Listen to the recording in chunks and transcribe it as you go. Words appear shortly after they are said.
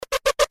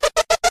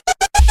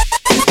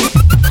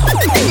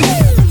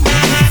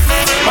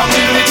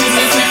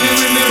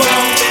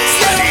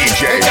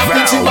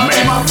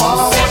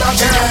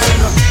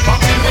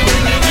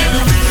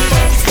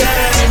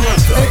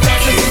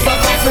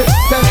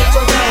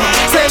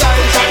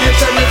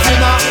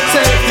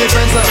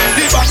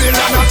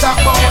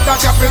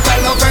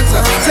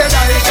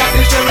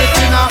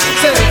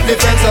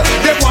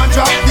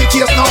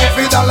case now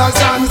for dollars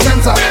and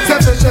cents.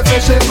 Say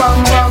fishy,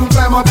 bam, bam,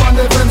 climb up on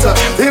the fence.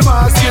 Him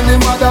asking him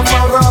mother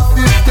for a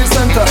 50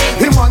 cent.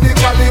 Him on the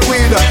Cali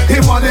weed,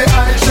 him on the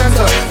high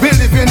center. We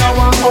live in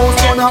our house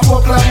on a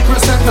Oakland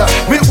Crescent.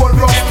 Me old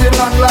rusty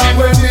landlord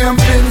when name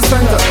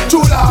Vincent.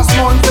 2 last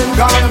month him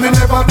gone, me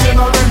never pay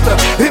no rent.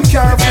 Him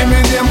care for me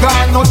name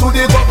gone, not to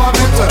the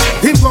government.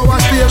 Him go a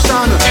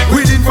station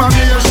with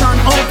information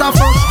out of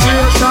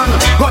frustration.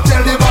 Go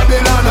tell the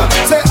Babylon,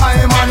 say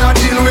I am on a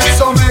deal with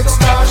some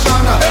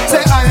extortion.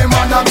 Say I am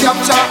on a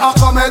capture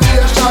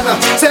accommodation.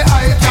 Say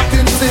I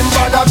Captain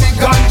Simba, the big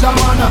ganja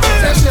man.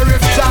 Say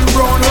Sheriff John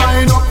Brown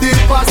line up the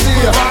posse.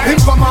 Him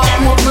come out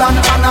Oakland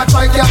and I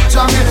try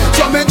capture me.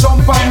 So me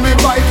jump on me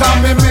bike and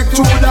me make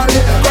 $2.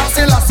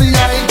 Lassie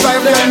I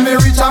drive then me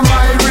reach a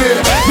my way.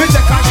 Me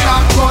take a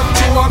shortcut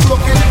to a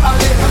broken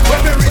alley. When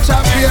me reach a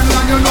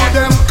Finland, you know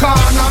them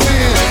corner me.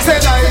 Say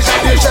that is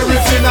the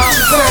sheriff in a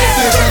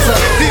safety fence.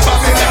 The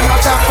Babylon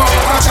attack for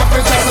a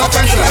capital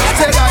offense.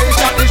 Say that is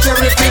the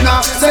sheriff in a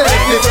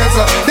safety fence.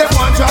 They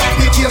want drop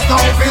the case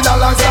now for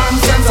dollars and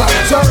cents.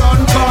 So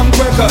run come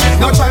quicker,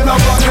 now try not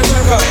run the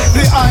nigga.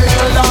 The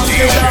idol down to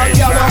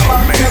the yellow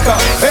and kicker.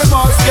 They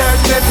must get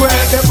lit where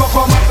they fuck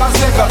up a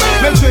sticker.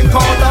 Me drink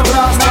out a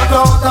glass, not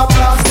out a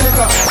plastic.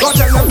 Go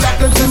tell them that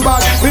them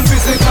symbol, we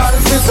physical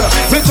sister.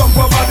 We jump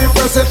over the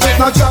precipice,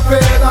 not drop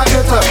it in a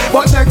hit.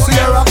 But next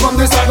year I come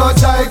this I go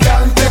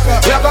gigantic.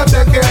 We go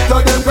take it to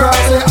them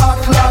across the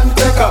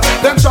Atlantic.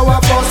 Them show a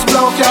bus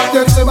blow, can't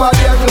take symbol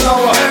get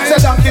lower. Say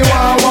donkey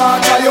want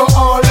water, you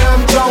all them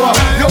flower.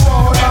 You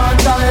hold on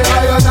tight,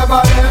 you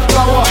never let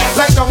go.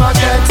 Like down a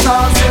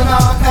Texas in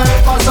a El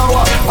Paso.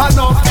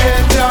 Enough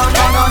Indian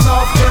and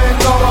enough brain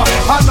power.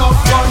 Enough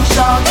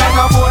gunshot and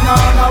a bone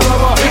and a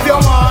rubber. If you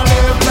want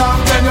live long,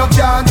 then you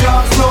can't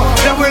just slow.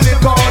 Then we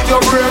lick out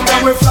your brain, then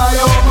we fly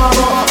over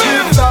road.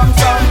 Give thanks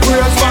and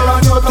praise for a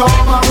new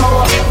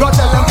tomorrow. Go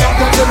tell them come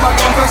to the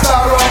back and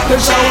star up the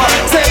shower.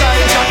 Say that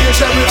it's a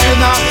sheriff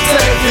in a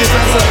safety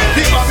fence.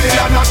 The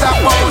Babylon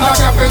attack out a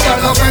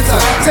capital offense.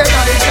 Say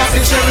that it's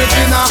a sheriff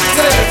in a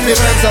safety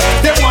fence.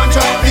 They want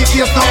drop the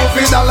case now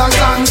for dollars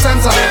and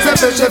cents.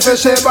 Say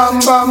fishy,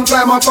 bam, bam,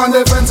 climb up on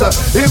the fence.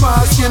 Him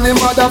asking him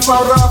mother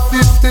for a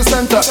 50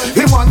 cent.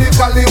 Him on the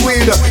Cali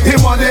weed,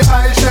 him on the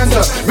high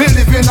center. We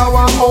live in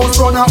our house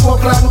on a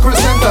Oakland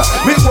Crescent.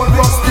 Me old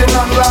rusty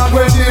landlord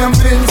when name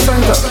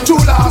Vincent. 2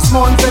 last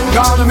month him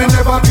gone, me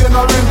never pay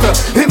no rent.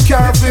 Him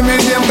care for me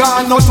name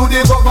gone, not to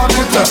the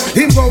government.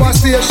 Him go a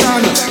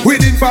station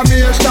with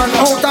information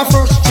out of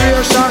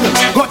frustration.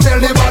 Go tell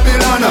the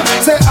Babylon,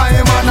 say I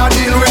am on a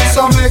deal with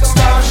some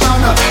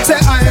extortion. Say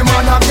I am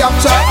on a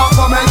capture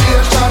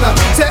accommodation.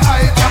 Say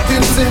I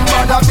Captain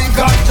Simba, the big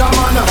ganja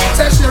man.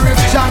 Say Sheriff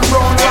John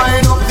Brown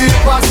line up the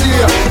posse.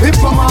 Him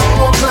come out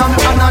Oakland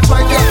and I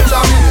try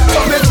capture me. So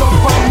me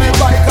jump on me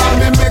bike and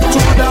me make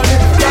 $2.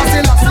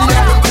 Lassie I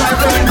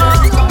drive them.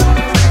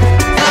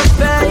 Have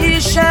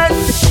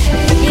patience,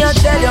 me I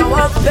tell you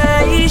have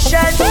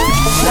patience.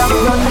 Stop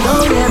running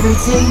down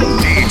everything.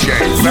 DJ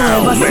You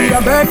never see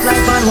a bird fly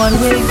on one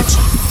wing.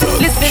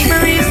 Listen to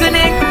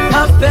reasoning,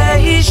 have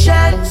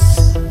patience.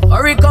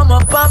 Hurry come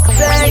up, have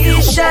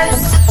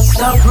patience.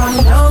 Stop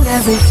running down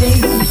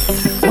everything.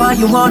 Why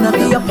you wanna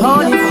be a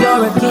pawn if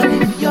you're a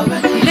king?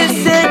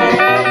 Listen,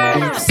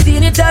 I've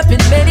seen it happen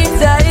many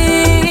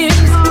times.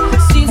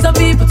 Seen some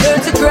people turn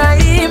to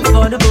crime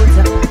for the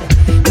butter.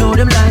 Know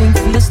them lying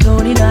face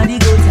down in the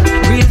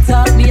gutter. Real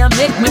talk me and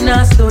make me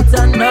not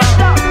stutter now.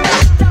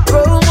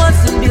 Rome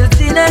wasn't built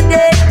in a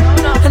day.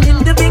 And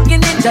in the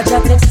beginning,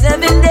 Jaja takes 7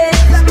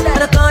 days.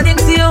 And according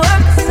to your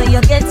work, so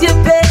you get your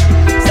pay.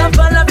 Some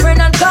follow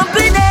friend and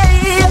company.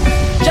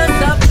 Just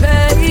have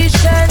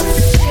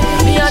patience.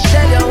 Me I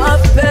tell you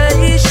have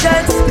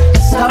patience.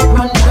 Stop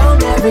running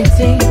down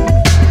everything.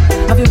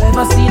 Have you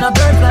ever seen a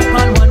bird fly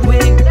on one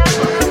wing?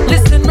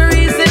 Listen me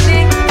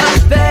reasoning,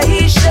 have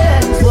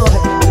patience, boy.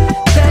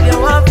 Tell you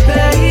have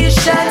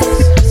patience.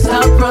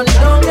 Stop running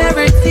down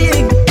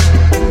everything.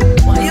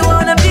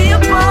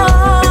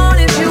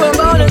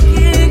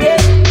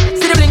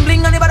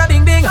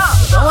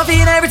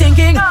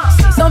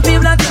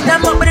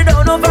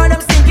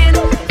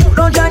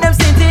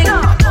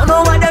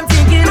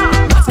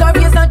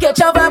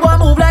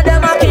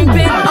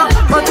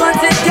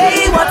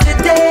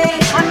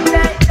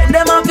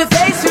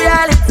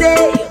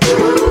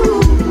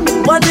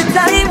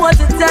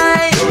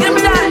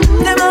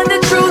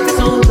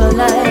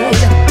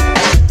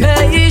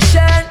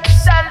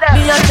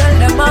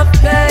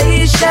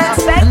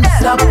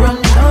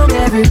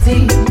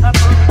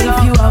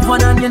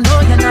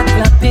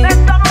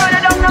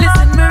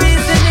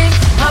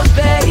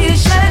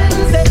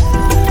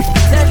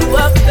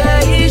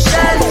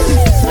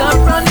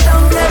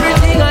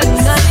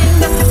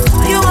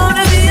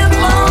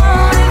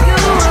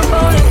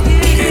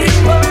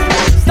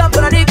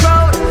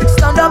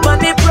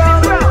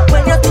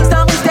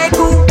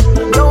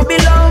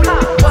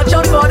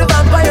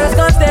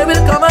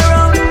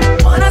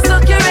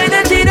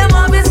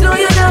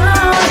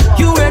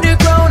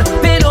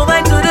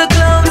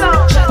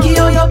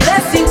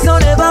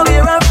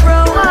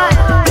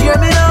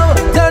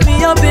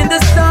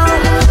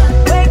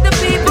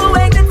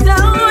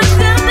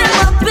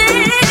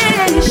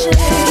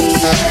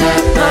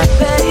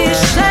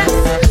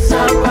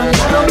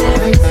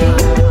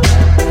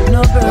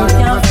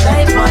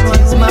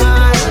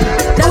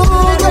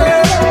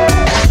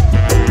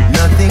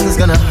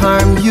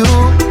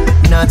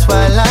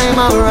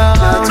 around.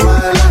 That's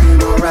while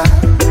I'm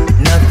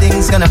around.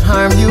 Nothing's gonna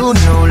harm you,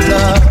 no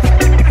love,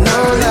 no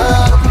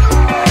love.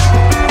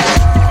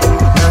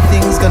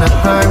 Nothing's gonna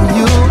harm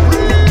you,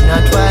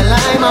 not while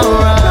I'm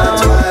around.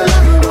 That's while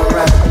I'm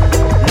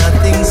around.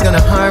 Nothing's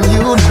gonna harm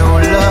you, no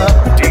love,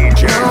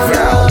 DJ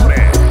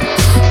Valmix.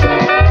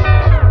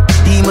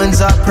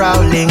 Demons are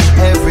prowling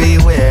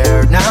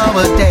everywhere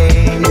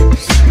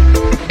nowadays.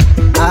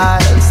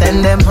 I'll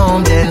send them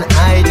home, then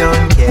I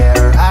don't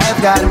care.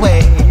 I've got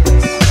ways.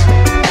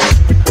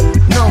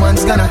 No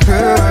one's gonna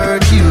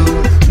hurt you,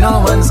 no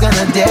one's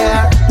gonna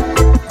dare.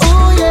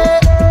 Ooh yeah.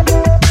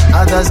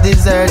 Others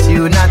desert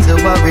you, not to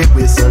worry,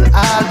 whistle,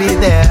 I'll be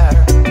there.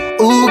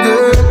 Ooh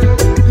girl,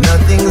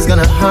 nothing's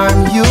gonna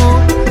harm you,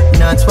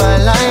 not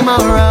while I'm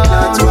around.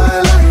 That's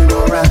while I'm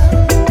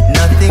around.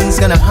 Nothing's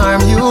gonna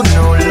harm you,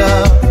 no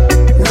love,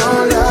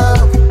 No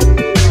love.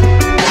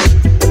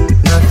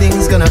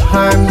 nothing's gonna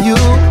harm you,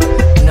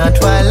 not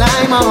while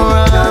I'm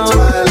around. That's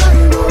while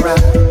I'm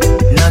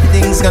around.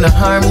 Nothing's gonna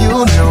harm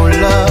you, no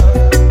love,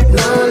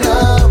 No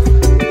love.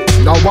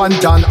 No one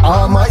can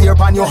harm a ear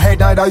on your head,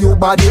 neither your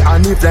body.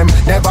 And if them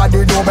never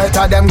did no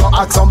better, them go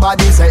ask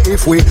somebody. Say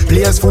if we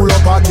place full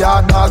up of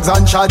yard dogs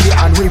and shoddy,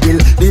 and we will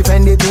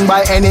defend the thing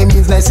by any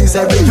means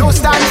necessary. You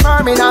stand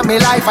firm in my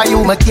life and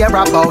you me care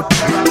about.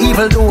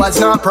 Evil doers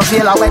not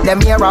prevail, I what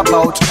them hear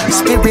about.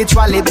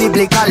 Spiritually,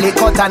 biblically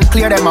cut and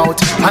clear them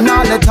out. And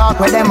all the talk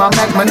with them I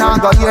make me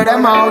not go hear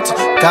them out.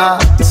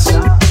 Cause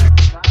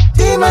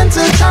demons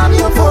will charm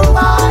you for a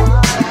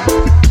while.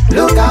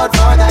 Look out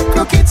for that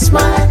crooked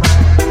smile.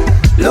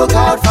 Look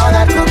out for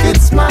that crooked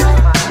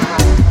smile.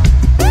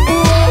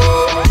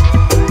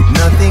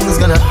 nothing's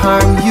gonna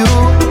harm you,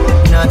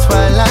 not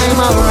while I'm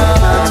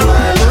around.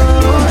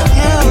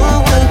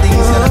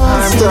 Nothing's gonna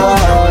harm you.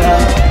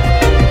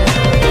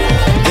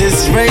 This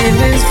rain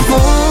is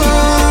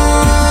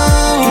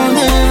falling on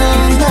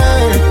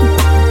night.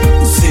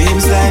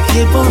 Seems like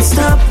it won't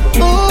stop.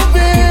 Oh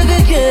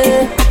baby,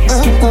 yeah.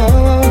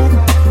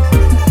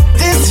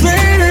 This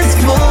rain is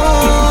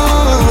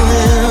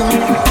falling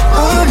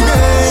all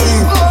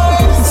night.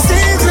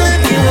 Seems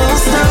like it won't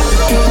stop.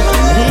 I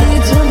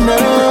need to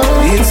know.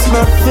 It's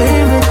my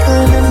favorite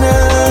kind of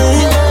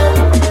night.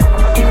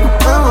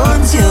 I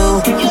want you.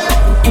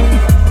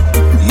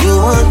 You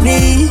want me.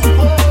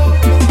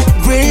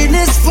 Rain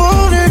is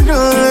falling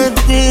on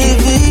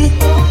baby.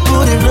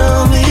 Put it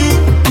on me.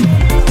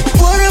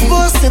 What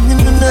about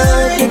spending the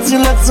night? Let's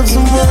relax of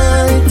some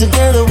wine.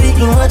 Together we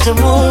can watch a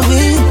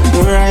movie.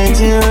 Right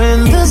here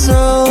in the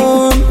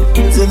zone.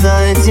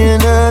 Tonight you're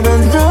not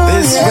alone.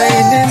 This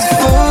rain is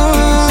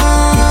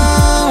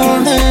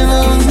falling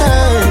all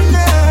night.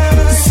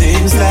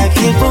 Seems like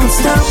it won't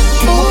stop.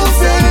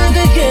 Over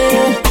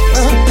again.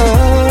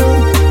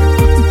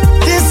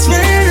 This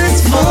rain is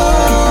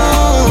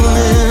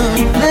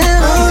falling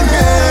all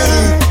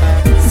night.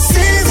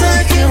 Seems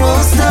like it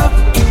won't stop.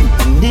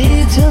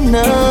 Need to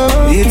know.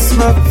 It's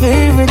my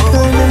favorite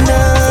kind of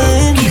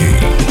night.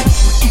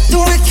 The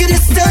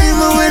wickedest time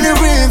when the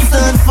rain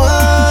start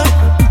fall.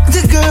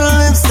 The girl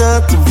them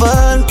start to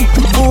fall.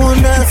 Oh,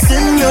 not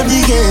send your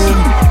DM.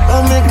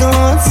 I'll make her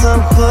want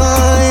some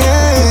fun,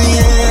 yeah,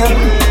 yeah.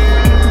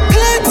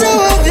 Glad to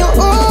have you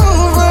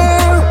over.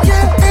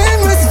 Yeah,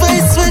 endless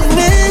space with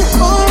me.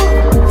 Oh,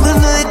 the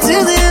night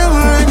till the end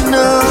right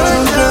now.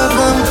 Girl,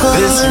 I'm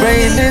calling. This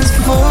rain is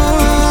falling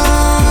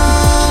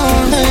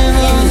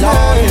on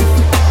life.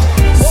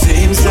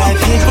 Seems like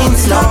it can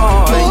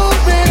start.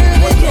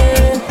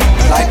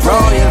 Like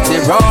royalty,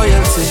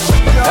 royalty.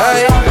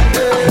 Hey,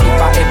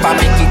 if I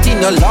make it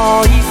in a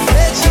life,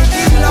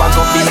 you are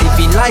gonna be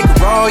living like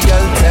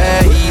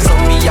royalty. So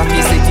me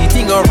happy set it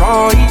in a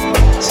right.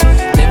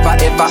 Never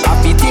ever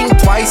happy think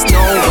twice, no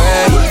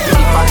way.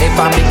 If I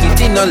ever make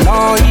it in a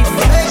life,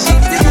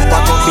 you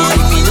are gonna be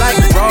living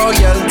like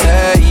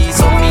royalty.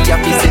 So me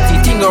happy set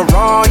it in a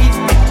right.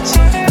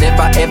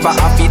 Never ever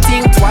happy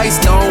think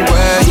twice, no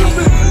way.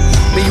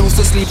 Me used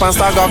to sleep on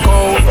Stagger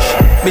Couch.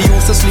 Me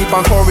used to sleep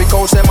on Corey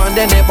Couch. Them and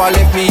they never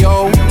left me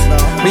out.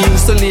 Me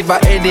used to live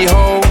at Eddie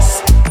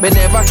House. Me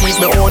never keep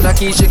me own a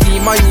key. She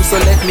keep my used to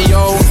let me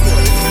out.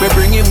 Me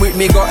bring him with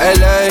me go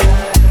LA.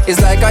 It's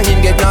like a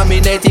him get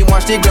nominated.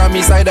 Watch the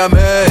Grammy side of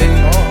me.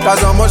 Cause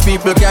how much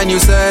people can you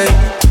say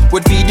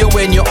would feed you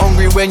when you're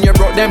hungry, when you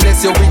brought them bless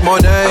you with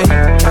money.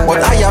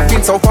 But I have been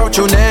so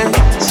fortunate,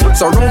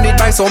 surrounded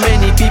by so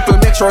many people,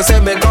 make sure say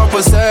me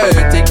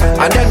compensating.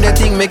 And then the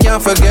thing me can't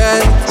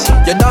forget,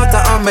 your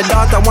daughter and my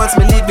daughter wants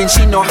me living,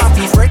 she no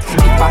happy fret.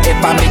 If I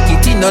ever make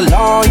it in a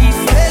life,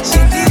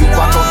 you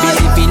are gonna be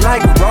living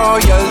like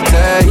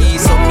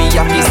royalty. So me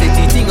happy set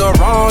it in a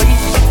right.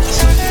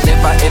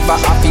 Never ever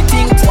happy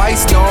think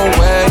twice, no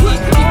way.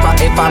 If I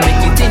ever make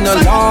it in a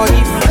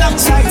life,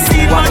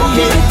 you are gonna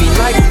be living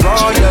like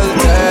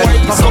royalty.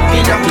 So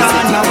me happy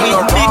set it in a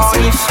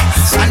right.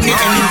 And the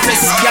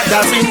Empress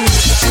gathering.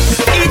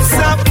 It's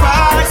a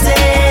party,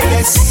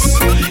 yes.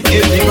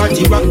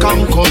 Everybody will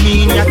come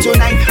in here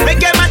tonight.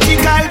 Reggae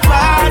magical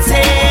party,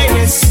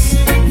 yes.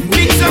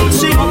 Big some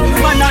shit,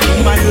 man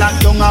and man lock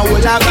down a whole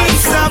of.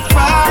 It's a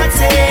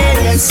party,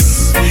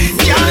 yes.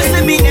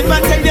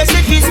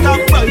 stop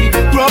by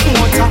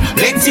promoter.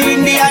 Let's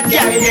in the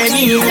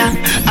academia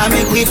and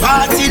make we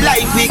party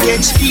like we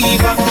catch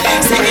fever.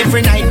 Say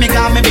every night me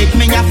got me bed,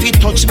 me have to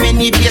touch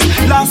many days.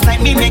 Last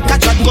night me make a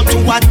chat go to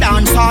a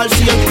dance hall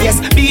field. Yes,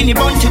 Beanie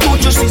Bunty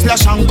Butcher Sizzla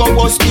Shango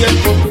was there.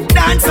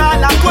 Dance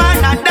all a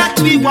one and that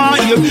we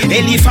want you.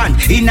 Elephant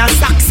in a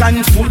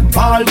Saxon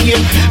football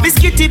game.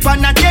 Biscuit tip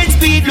on a 10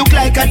 speed look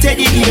like a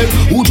teddy bear.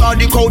 Who draw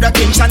the crowd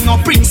attention? No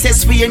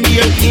princess we in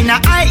here. In a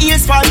high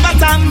heels for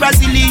bottom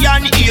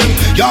Brazilian ear.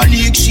 Your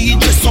league she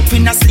dress up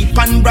in a slip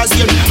and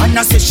Brazil. And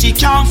I say she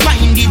can't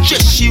find the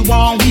dress she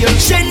want wear.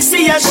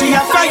 Shensi she a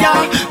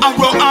fire.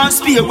 Arrow and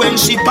spear when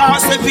she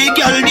pass every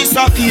girl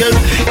disappear.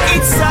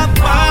 It's a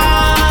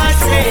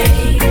party.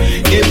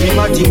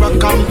 Everybody will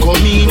come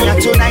in here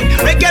tonight.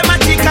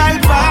 ReggaeMatical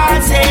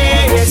party.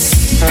 Yes.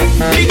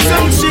 Big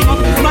sound sing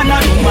up. Man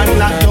and woman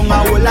lock down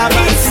a whole of it.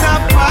 It's a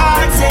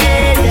party.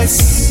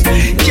 Yes.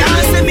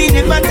 Can't say me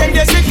never tell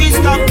you if it's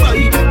stop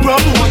by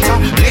promoter.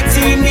 Let's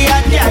in the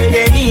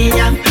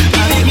academia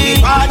and we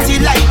party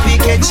like we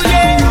catch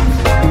and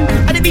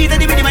the beat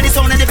and the rhythm and the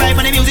sound and the vibe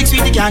and the music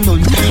sweet, the candle.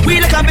 We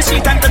look up the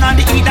street and turn on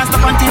the heat and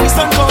stop until the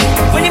sun come.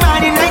 When the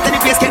morning light and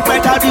the place get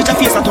bright, I'll reach a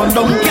face a turn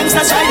down.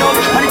 Gangsters shine out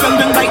and the drum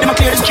drum bite, them a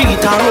clear the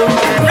street and run.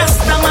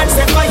 Rasta man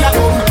say fire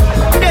on.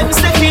 Them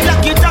say we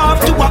lock it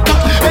off to a cup.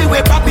 Hey, we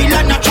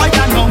Babylon a try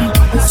and numb.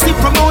 See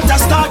promoter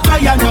start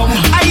fire now.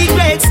 I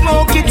great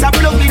smoke, it's a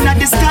blowing at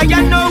the sky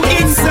and now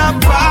it's a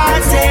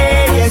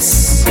party.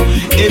 Yes,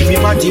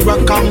 everybody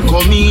will come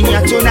in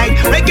here tonight.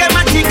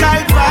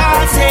 ReggaeMatical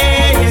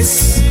party.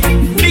 Yes,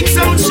 big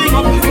sound sing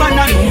up. Man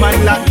and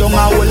woman lock down a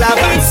whole of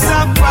it. It's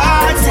a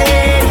party.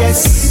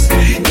 Yes,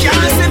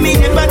 can't say me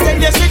never tell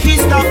you if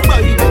it's stop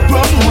by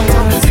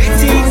promoter.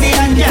 Let's in the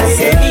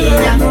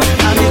academia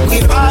and make we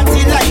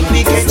party like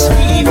we get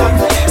fever.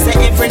 Say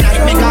every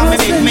night me got me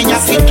make me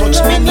have to touch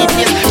many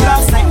days.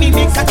 Last night me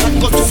make a chat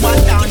go to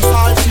one dance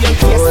hall field.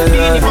 Yes,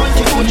 Beanie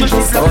Bunty Butcher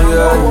Sizzla. Oh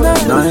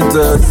yeah,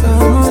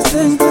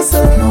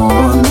 9:30. No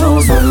one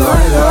knows me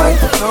like I.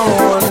 No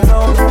one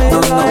knows me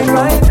like I.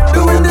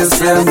 Doing the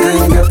same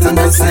thing, getting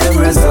the same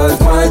result.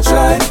 Why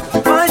try?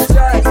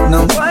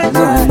 No.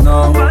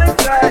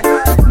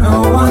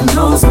 No one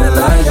knows me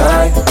like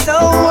I. No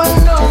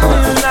one knows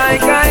me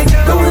like I do.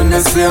 Doing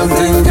the same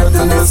thing,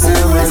 getting the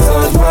same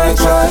result. Why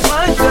try?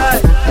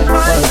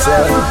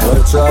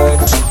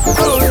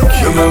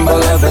 Remember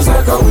life is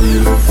like a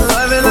wheel.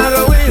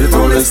 It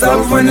only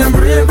stops when you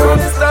break up.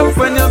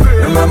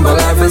 Remember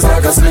life is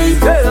like a sleep.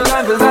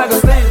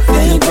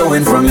 Keep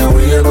going from your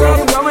wake up.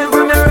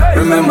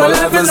 Remember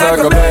life is like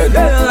a bed.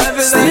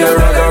 Stay a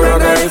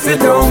ragga if you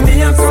don't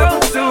make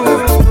up.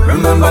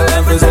 Remember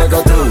life is like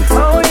a tooth.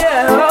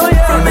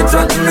 From it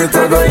rotten it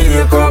a go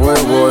ache up.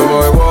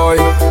 Boy,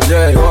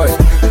 yeah, boy.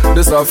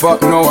 This a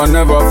fact, no one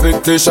never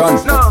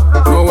fictitious.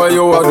 Know what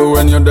you a do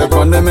when you're dead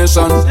on the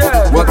mission.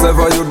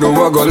 Whatever you do,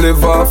 I go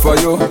live off for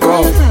you.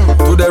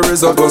 To the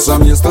result, cause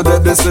I'm used to the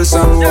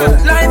decision.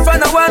 Life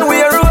on a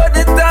one-way road,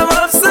 it have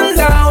ups and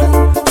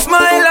downs.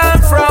 Smile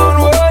and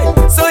frown, boy.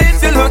 So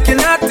if you're looking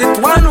at it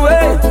one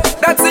way,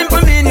 that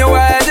simply mean you're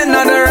heading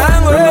on the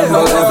wrong way.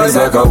 Remember life is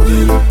like a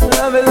wheel.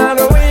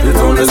 It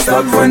only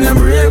stop when you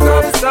break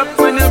up.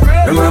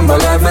 Remember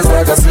life is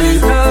like a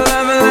sleep.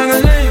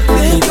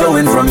 Keep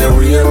going from your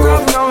wake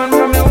up.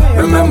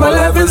 Remember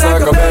life is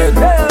like a bed.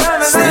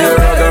 Stay a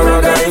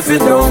ragga if you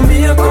don't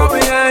make up.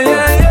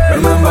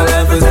 Remember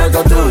life is like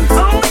a tooth.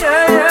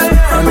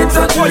 And it's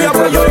a tooth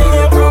that you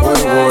eat up. Boy.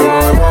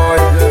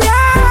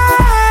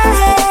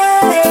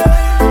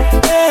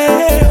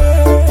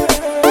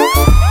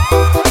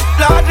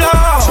 Lord,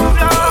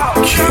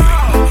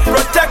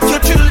 protect your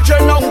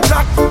children on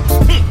top.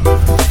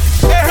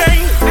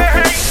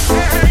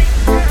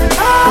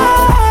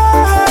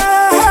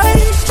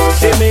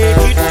 They make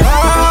it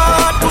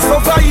hard to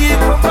survive.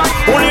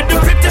 Only the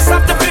fittest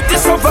of the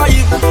fittest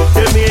survive.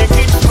 They make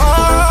it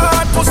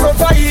hard to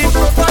survive.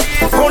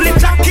 Only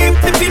to keep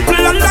the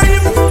people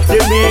alive. They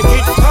make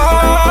it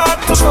hard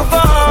to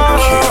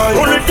survive.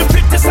 Only the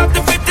fittest of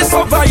the fittest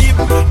survive.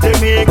 They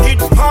make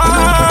it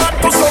hard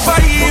to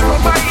survive.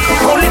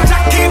 Only to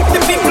keep the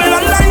people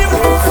alive.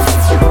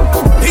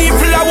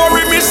 People are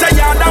worried me say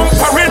you're down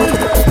for it.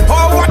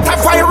 Oh, what a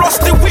virus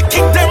the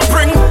wicked them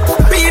bring.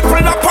 People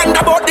are ponder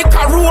about the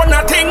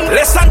corona thing.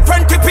 Less than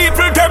 20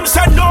 people them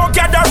say no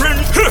gathering.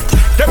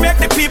 They make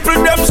the people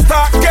them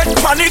start get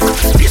panic.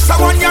 This a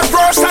one year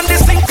worse and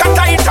this thing a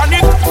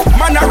Titanic.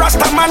 Man a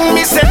Rasta man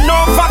me say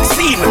no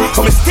vaccine.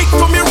 So me stick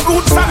to me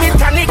roots and me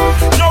tonic.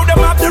 Now them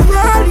have the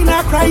world in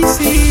a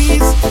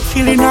crisis,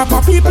 killing up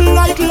our people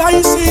like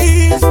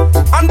lices.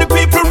 And the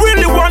people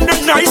really want the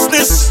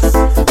niceness.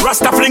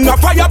 Rasta fling a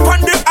fire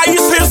upon the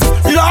ISIS.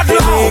 Lord,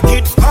 make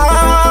it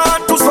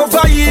hard to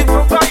survive.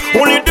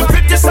 Only the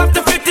fittest of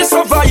the fittest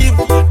survive.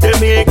 They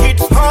make it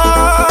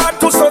hard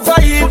to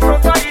survive.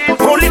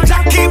 Only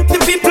to keep the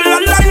people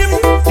alive.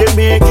 They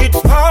make it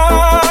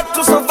hard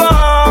to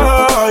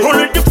survive.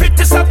 Only the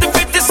fittest of the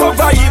fittest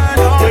survive.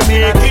 They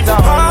make it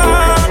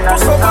hard to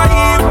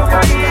survive.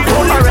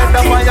 Only to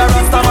keep the people alive.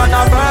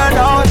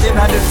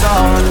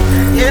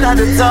 In the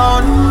inna the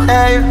town.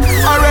 Hey,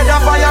 I read a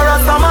fire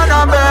and some man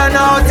a burn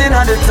out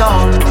inna the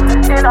town.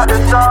 Inna the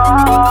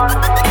town.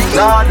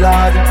 Lord,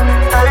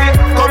 hey,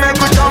 come and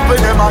we jump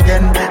with them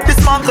again.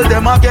 Dismantle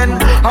them again.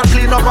 And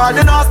clean up all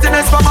the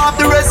nastiness from off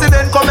the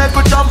resident. Come and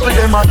we jump with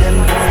them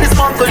again.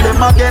 Dismantle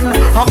them again.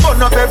 And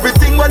burn up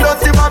everything when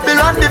dirty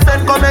Babylon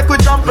defend. Come and we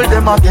jump with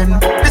them again.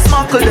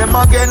 Dismantle them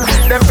again.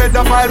 Them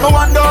pedophile, no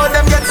wonder how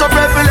them get so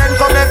prevalent.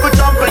 Come and we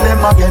jump with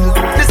them again.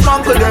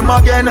 Dismantle them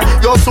again.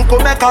 Yo, so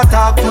come make a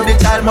talk to the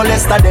child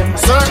molester them.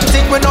 Certain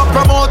thing we not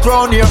promote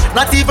round here.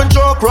 Not even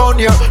joke round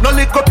here. No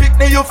liquor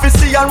picnic you fi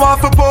see and want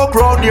for poke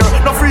round here.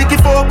 No freaky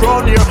folk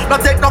round here. No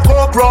take no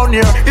coke round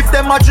here. If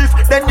them a drift,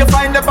 then you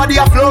find the body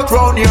afloat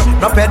round here.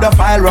 No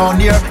pedophile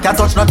round here. Can't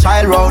touch no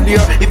child round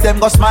here. If them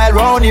go smile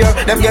round here,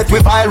 them get we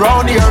vile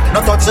round here.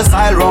 No touch the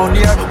style round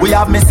here. We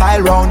have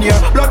missile round here.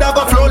 Blood a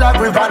go flow like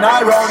river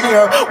Nile round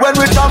here. When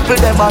we trample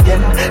them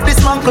again,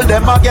 dismantle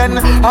them again,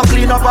 and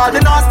clean up all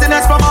the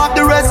nastiness from off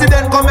the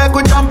resident. Come make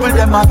we trample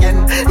them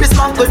again,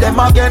 dismantle them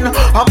again,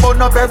 and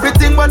burn up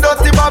everything when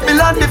dirty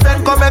Babylon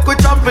defend. Come make we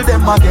trample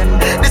them again,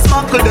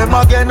 dismantle them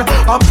again,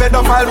 and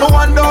pedophile no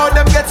wonder how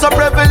them get so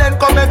prevalent.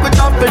 Come make we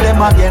trample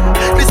them again,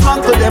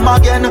 dismantle them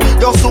again.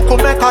 Yo, so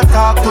come make a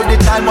talk to the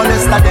child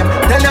molester them.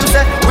 Tell them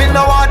say we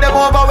no want them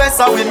over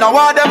west, and we no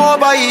want them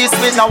over east.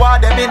 We no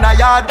want them in a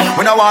yard,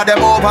 we no want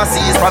them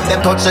overseas. From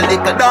them touch a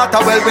little data,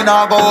 well we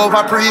no go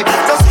over pre.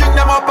 Just string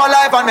them up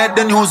alive and make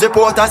the news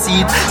reporter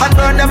see it, and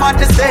burn them at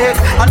the stake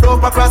and don't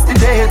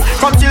procrastinate.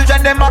 From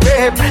children them a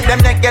babe, them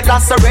neck get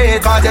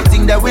lacerated, cause them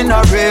think they win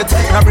a rate.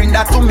 Now bring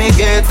that to me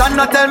gate, and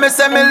not tell me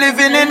say me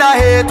living in a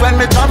hate. When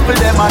me trample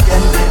them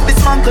again,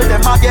 dismantle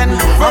them again,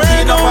 and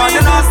clean up all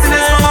the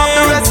nastiness from off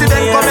the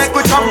resident. Come make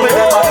we trample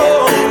them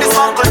again,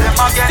 dismantle them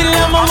again. Still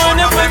I'm a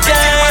wonderful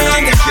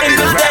day in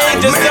the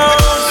danger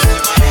zone.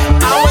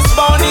 I was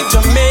born in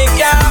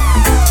Jamaica,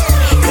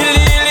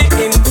 Lily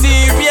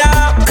interior,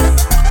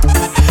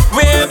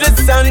 where the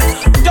sun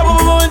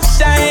don't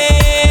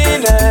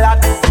shine a lot.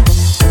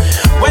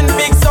 When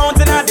big sounds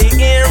in the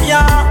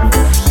area,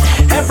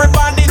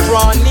 everybody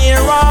draw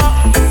nearer,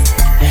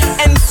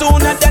 and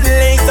sooner than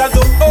later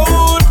the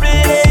whole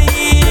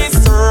place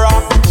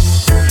rock.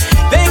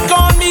 They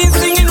call me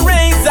singing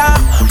razor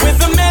with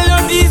the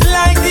melodies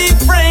like the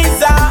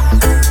Fraser.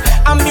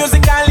 I'm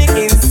musically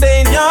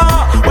insane,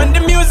 yeah. When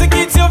the music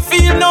hits you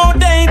feel no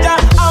danger.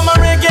 I'm a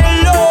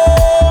reggae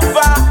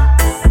lover,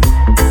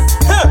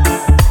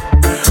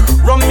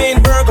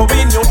 Romaine burger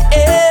in your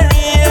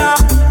area.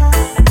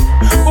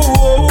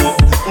 Whoa,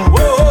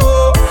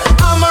 whoa.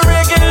 I'm a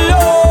reggae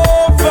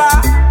lover,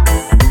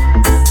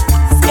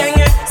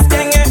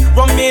 skenge,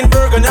 Romaine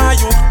burger now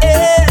you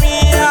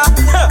area.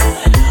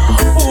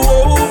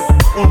 Whoa,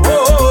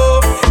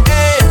 whoa.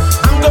 Hey,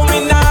 I'm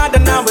going hard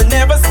and I will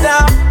never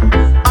stop.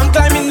 I'm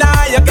climbing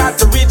high, I got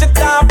to reach the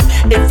top.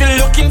 If you're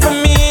looking for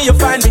me, you'll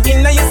find me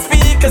in your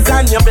speakers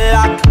and your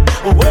block.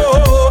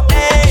 Whoa,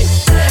 hey,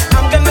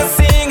 I'm gonna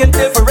sing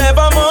until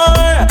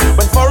forevermore.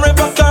 When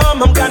forever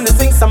come, I'm gonna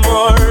sing some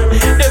more.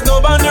 There's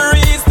no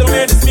boundaries to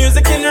where this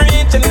music can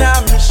reach, and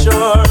I'm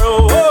sure.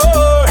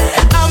 Whoa,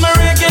 I'm a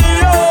reggae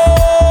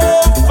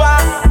lover,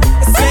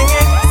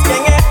 skenge,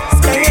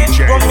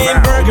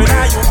 Romaine burger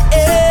now you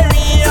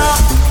area.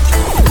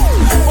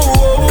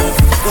 Whoa,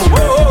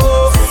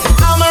 whoa,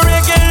 I'm a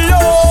reggae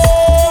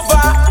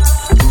lover.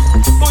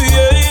 Ooh,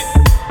 yeah.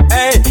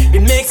 Hey,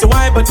 it makes you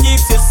wild but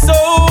keeps you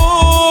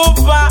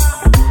sober.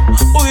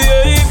 Ooh,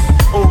 yeah.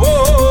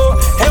 Whoa.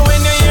 And when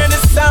you hear the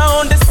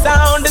sound,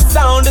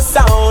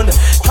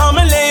 come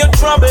and lay your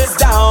troubles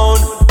down.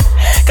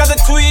 Cause the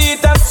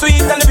tweet and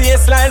sweet and the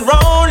bassline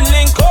round,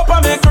 link up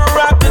and make her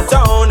rock the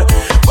town.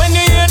 When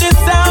you hear the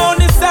sound,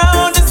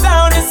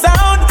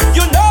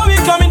 you know we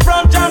coming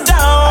from jump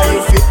down.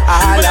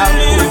 When the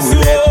lyrics you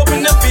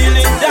open the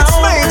feeling down,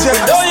 you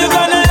know you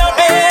gonna love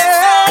it.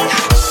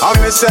 I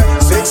me say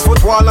 6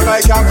 foot wall like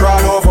I can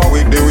crawl over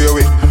with the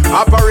way we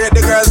operate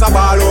the girls a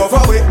ball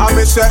over with. I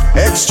me say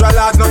extra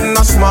large, nothing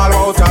a small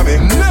out of me.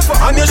 Never.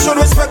 And you should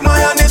respect my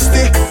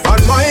honesty.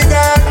 And my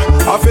girl,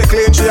 I feel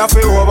clean, she I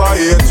feel over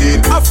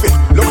 18. I feel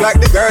look like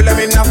the girl them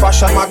in a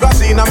fashion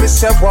magazine. I me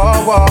say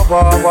wow,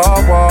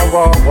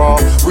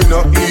 we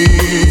no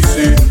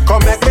easy.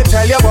 Come make me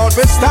tell you about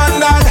the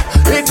standard.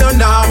 It no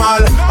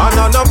normal, and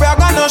I no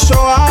brag and no show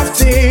off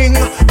thing.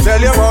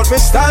 Tell you about the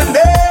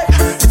standard.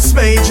 It's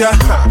major.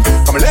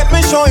 Come let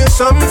me show you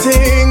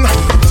something.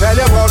 Tell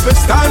you about the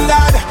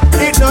standard.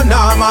 It no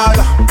normal,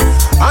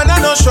 and I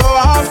no show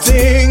off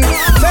thing.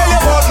 Tell you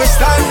about the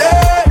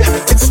standard.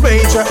 It's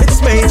major.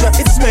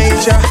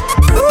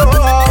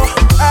 Oh,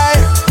 hey.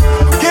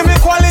 Give me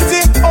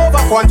quality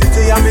over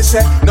quantity. I me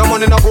say no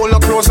money, no gold, no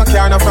clothes, no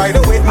car, no pride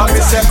away. I me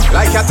say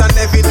like cat and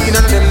every dean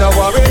and them no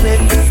worry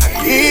it.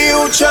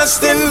 You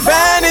trust in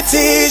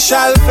vanity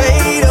shall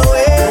fade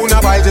away. Who no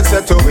buys it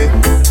set away.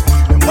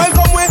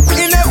 Welcome with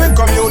in every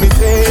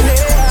community.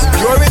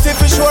 Security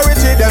for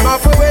surety, them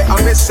off away.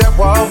 I me say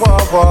wow.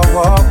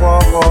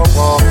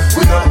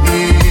 We not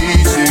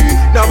easy.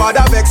 No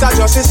matter vex, I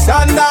just a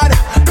standard.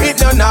 It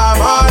no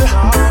normal.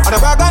 And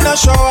if I gonna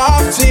show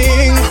off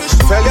thing,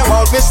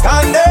 about me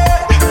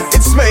standard,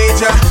 it's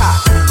major.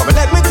 Come and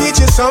let me teach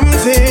you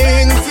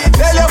something.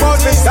 Tell you about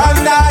me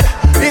standard,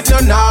 it's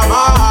not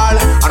normal.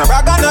 And I'm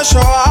not gonna show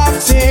off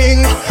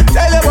thing.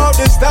 Tell you about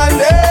the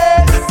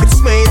standard,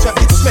 it's major,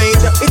 it's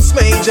major, it's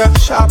major.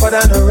 Sharper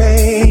than a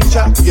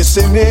ranger. You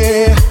see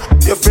me,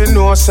 you feel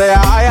no say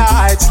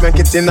it's make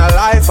it in a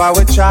life I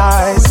will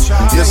try.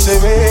 You see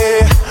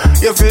me,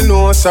 you feel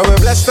no so we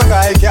bless the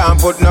guy can't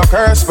put no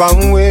curse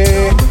on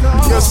way.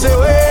 You see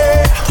we,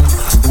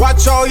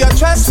 watch how you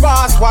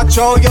trespass, watch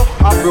how you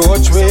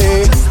approach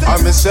me.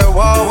 And me say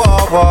whoa,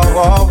 whoa, whoa,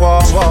 whoa,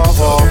 whoa, whoa,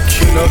 whoa.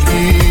 It no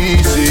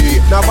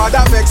easy.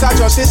 Nobody vex, I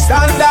just is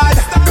standard.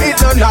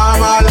 It's no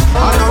normal. I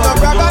know no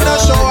brag and no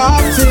show off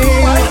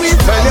thing.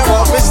 Tell you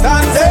about me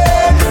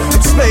standard,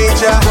 it's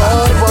major.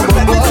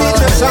 Let me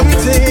teach you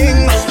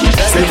something.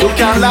 Say you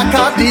can lock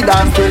up the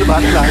dance 12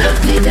 o'clock.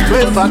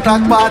 12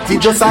 o'clock party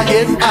just a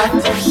get hot.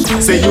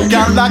 Say you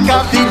can lock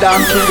up the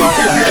dance 2 o'clock.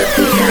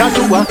 Got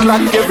 2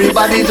 o'clock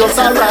everybody just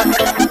a rock.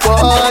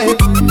 Boy,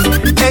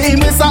 hey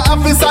Mr.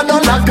 Officer,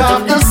 don't lock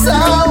up the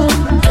sound.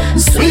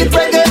 Sweet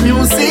reggae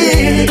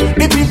music,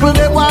 the people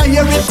they want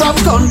hear it from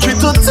country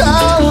to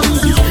town.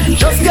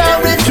 Just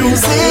can't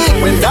refuse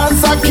it. When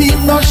dancer keep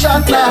no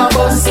shot now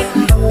bus.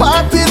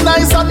 Party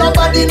nice and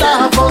nobody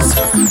nervous.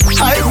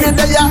 I read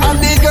there and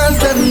the girls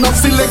them no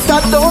select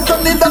that. Don't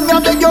turn it down, I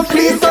beg you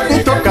please turn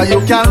it up. Cause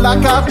you can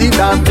lock up the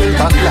dance 12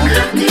 o'clock.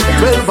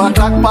 12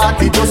 o'clock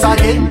party just a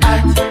get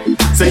hot.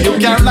 Say you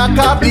can lock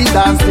up the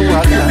dance 2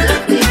 o'clock.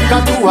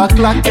 Cause 2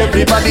 o'clock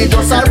everybody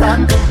just a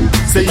rock.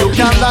 Say you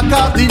can lock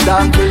up the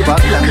dance 12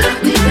 o'clock.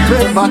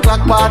 12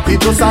 o'clock party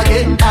just a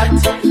get hot.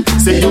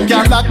 Say you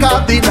can lock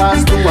up the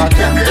dance 2 o'clock.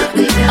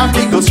 I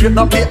think go straight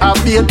up the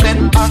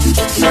abatement act.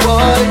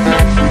 Boy,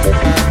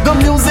 the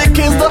music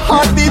is the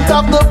heartbeat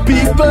of the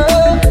people.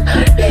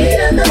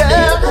 Yeah.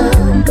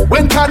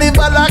 When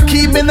carnival I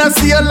keep in a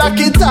see a lock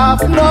it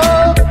off.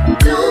 No,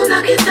 don't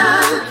lock it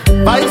off.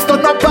 Vibes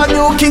turn up a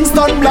New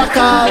Kingston block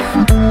off.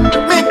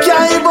 Me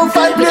can't even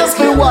find place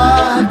for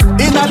one.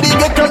 In a the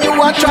ghetto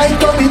you are trying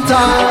to be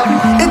tough.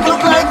 It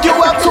look like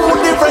you have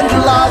 2 different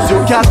laws.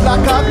 You can't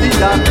lock up the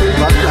dance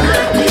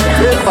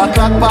 12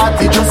 o'clock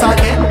party just a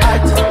get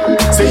hot.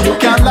 Say you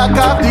can't lock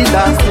up the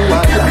dance 2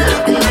 o'clock.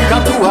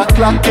 Got 2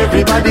 o'clock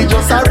everybody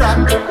just a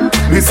rock.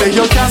 Me say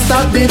you can't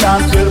stop the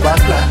dance 12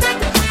 o'clock.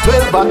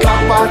 12 o'clock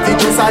party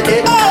just a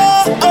get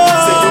hot.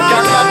 Say you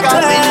can't lock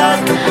up the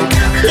dance.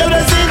 You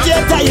don't see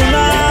your time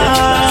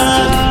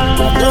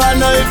now. Don't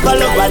know if I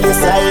look at the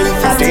side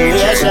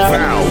situation.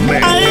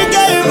 I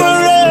gave her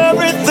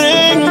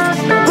everything,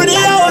 with the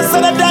house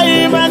and a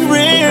diamond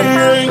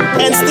ring,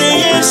 and still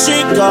here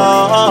she go.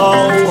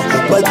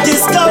 But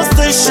this goes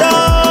to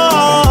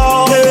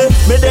show.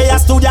 Me dey a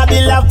studio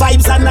build a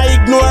vibes and I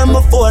ignore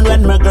my phone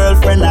when my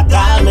girlfriend a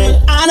call me.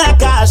 And I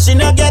call, she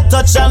no get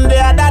touch on the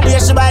other day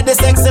she buy the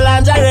sexy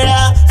lingerie.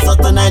 So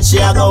tonight she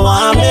a go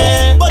on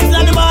me. But in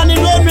the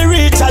morning when me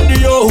reach at the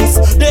house,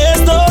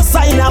 there's no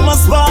sign I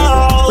must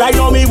fall. Right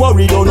now me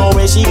worry, don't know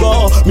where she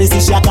go. Me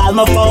see she a call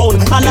my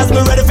phone, and as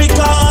me ready for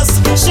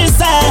cause, she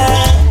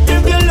said,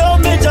 if you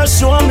love me just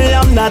show me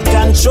I'm not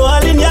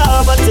controlling you.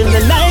 But in the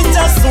night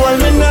just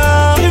hold me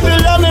now. If you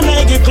love me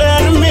make it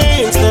clear to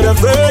me instead of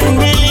hurting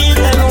me.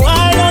 Then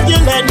why don't you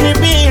let me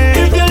be?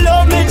 If you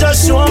love me,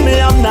 just show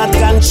me I'm not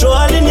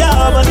controlling you.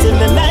 But in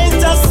the night,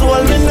 just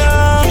hold me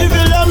now. If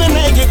you love me,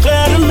 make it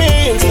clear to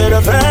me instead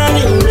of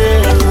hurting me.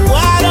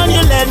 Why don't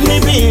you let me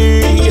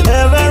be?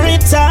 Every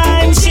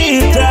time she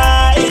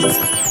cries,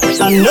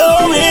 I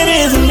know it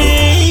is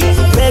me.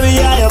 Baby,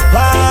 I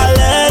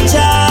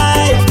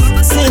apologize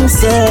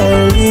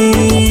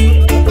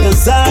sincerely,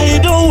 'cause I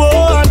don't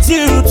want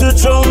you to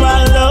throw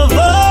my love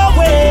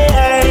away.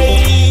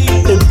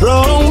 It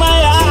broke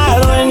my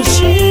heart when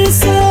she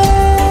said,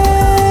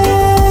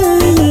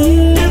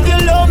 if you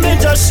love me,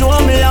 just show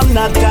me I'm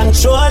not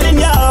controlling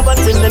you. But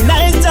in the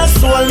night, just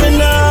hold me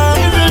now.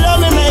 If you love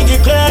me, make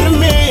it clear to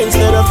me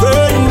instead of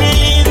hurting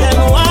me. Then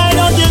why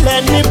don't you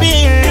let me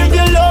be? If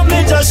you love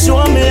me, just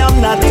show me I'm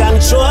not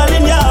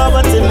controlling you.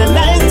 But in the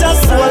night,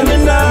 just hold me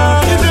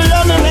now. If you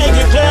love me, make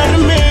it clear to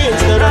me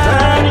instead of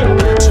hurting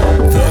me.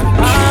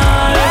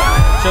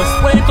 Just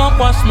wake up,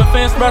 wash my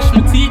face, brush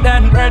my teeth,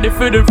 and ready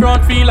for the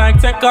road. Feel like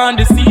take on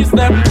the seas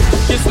them.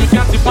 Kiss me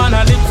catty on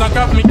her lips and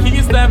grab me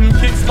keys them.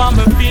 Kicks on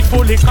my feet,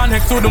 fully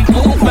connect to the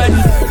movement.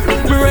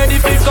 Me ready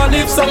to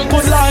live some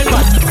good life,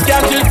 but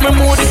can't change my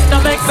mood if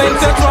that makes sense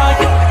to try.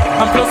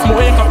 And plus me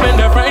wake up in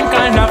the right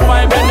kind of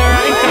vibe and the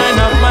right kind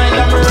of mind.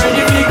 I'm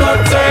ready to go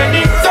turn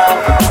it up.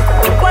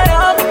 Way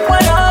up,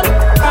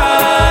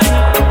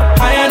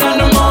 higher than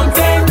the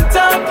mountain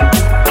top.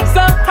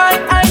 So high,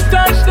 I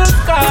touch the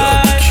sky.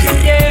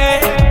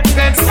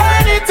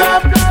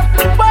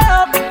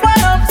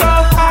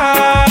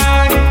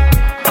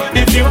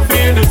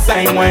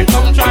 Same way,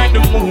 come join the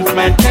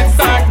movement, let's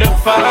start the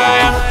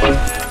fire.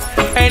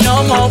 Ain't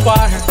no more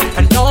war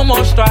and no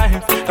more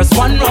strife. There's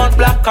one road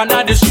block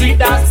under the street,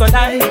 that's a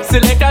life.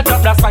 Select a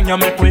drop, that's song you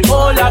make with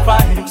all our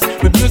vibes.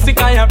 With music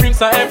I have bring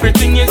so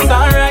everything is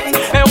alright.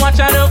 Hey, watch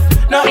out up,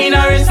 no in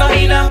a race, no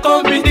in a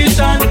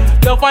competition.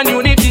 Love and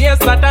unity is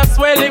not a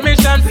swelling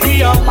mission. Free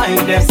your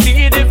mind, they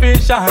see the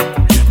vision.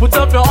 Put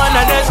up your hand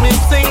and let me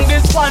sing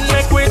this one.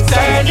 Make we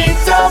turn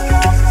it up.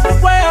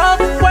 Way up,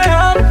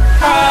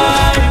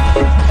 high.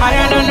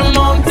 Higher than the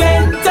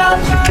mountain top.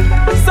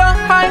 So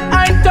high,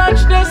 I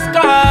touch the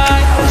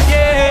sky.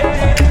 Yeah,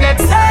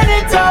 let's turn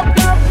it up.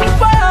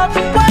 Way up,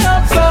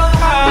 so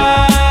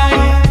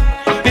high.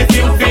 If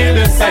you feel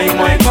the same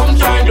way, come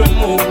join the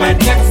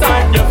movement. Let's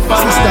start the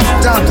fight. Sister,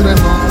 talk to them,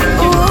 man.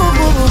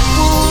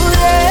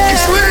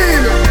 It's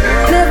real.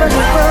 Never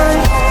define.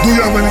 Do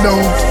you have any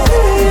doubt?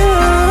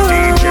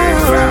 DJ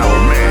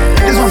Valmix.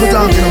 This one for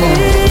talking about.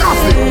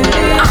 Nothing.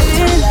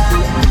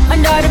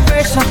 Under the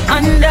pressure,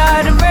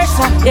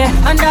 yeah,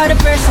 under the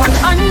pressure.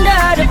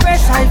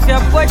 If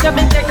your boy up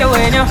and take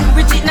away now,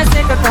 we cheat in a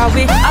second, cause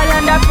we all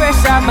under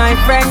pressure, my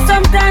friend.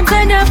 Sometimes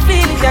when you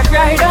feel it, you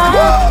cry down.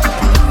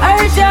 I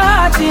hurt your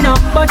heart, you know,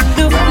 but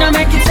do not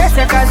make it stress,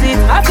 cause it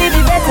I feel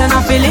it better,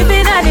 not feel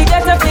living at the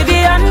ghetto, to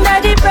be under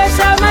the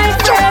pressure, my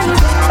friend.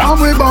 I'm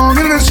we born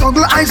in the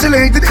struggle,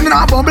 isolated in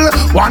a bubble.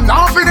 One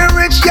half in the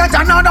rich, yet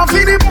another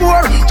for the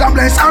poor. God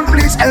bless and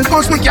please help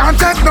us, we can't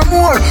take no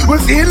more. We're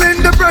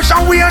feeling the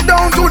pressure, we are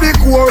down to the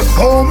core.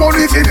 Oh,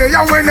 money for the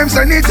and when them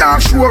send it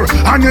offshore.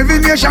 And every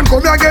nation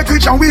come here get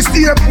rich and we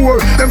stay poor.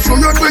 Them show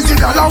you $20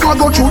 and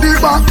go through the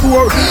back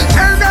door.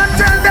 Tell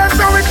them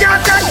so we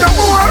can't take no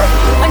more.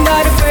 Under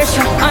the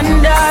pressure,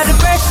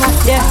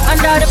 yeah,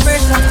 under the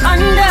pressure.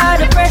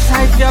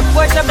 If your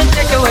boy up and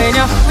take away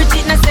now, we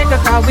cheat in a second,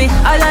 cause we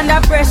all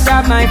under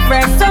pressure, my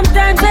friend.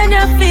 Sometimes when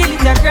you feel it,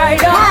 you cry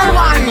down. I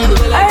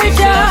hurt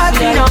your heart,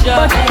 you know,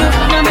 but do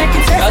not make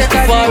it stress,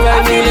 cause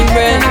I feel it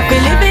better, not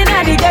feel living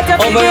at the ghetto,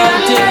 to be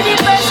under the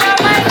pressure,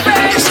 my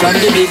friend. From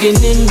the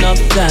beginning of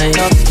time,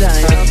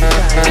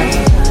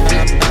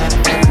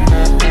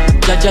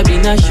 Jaja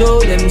been a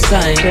show them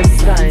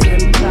signs.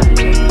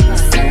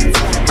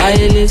 I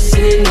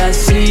listen, I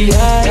see,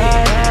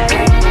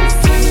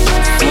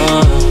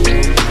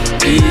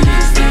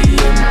 he's the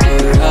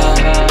emperor.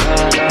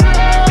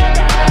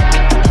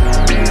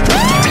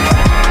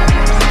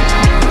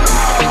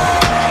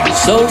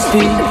 So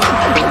speak,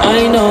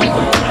 I know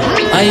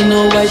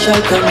I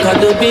shall conquer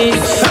the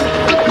beast.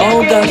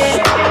 Oh gosh,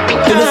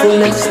 to the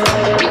fullest,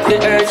 the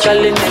earth shall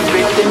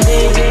inherit the me.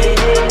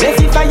 If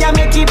you fire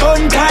make it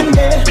burn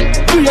candy.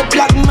 Great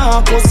black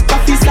Marcus,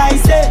 coffee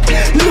size.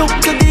 Look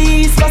to the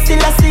east, for still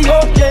I see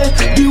up there.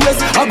 The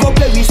west, I go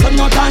perish, so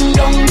not and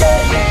down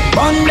there.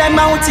 Burn them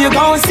out, you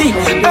gon' see.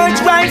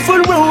 Earth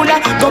rightful ruler,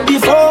 go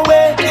before we.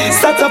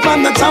 Start up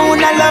on the town,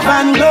 I love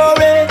and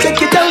glory.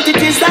 Check it out, it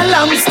is a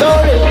long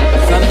story.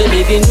 From the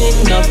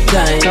beginning of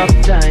time,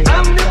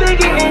 from the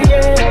beginning,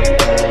 yeah.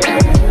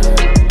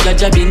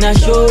 Jaja been a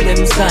show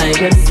them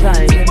signs.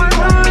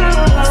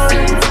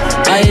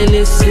 I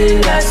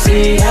listen, I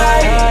see,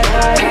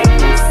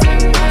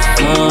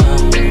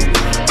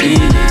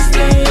 he's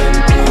the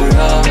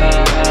emperor.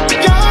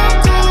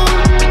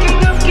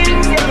 King of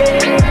kings,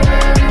 yeah.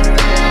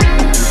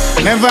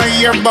 Never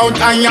hear about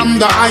I am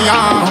the I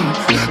am.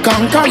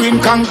 Conquering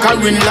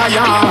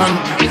lion.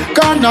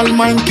 Carnal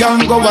mind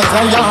can't go as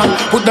Zion.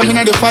 Put them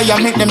in the fire,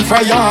 make them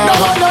fire.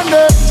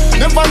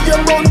 Never hear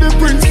about the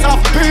Prince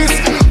of Peace.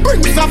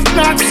 Prince of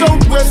North,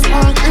 South, West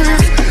and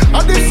East.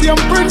 And the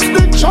same Prince,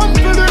 the champ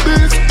for the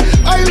beast.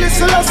 I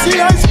listen, I see,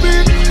 I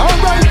speak.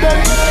 Alright then.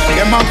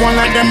 Them a one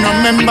like them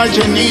remember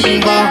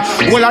Geneva.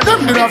 All of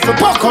them did have to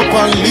pack up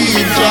and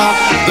leave ya.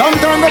 Long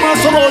time them a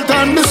some old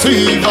time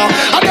deceiver.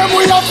 And them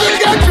we have to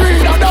get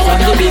rid of. From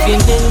the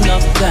beginning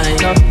of time,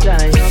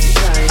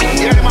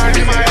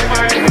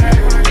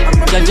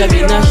 Jaja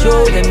been a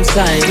show them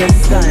signs.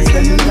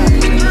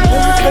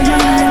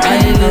 I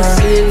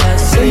listen, I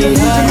see.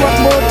 What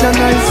more can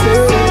I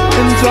say?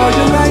 Enjoy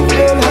your life,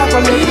 girl, have a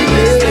lovely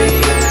day.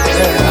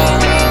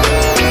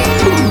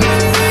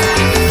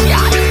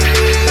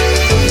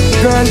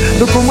 Girl,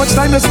 look how much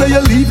time you say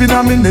you're leaving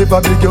and me never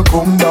beg you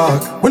come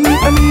back. When me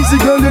uneasy,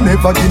 girl, you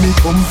never give me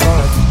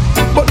comfort.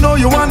 But now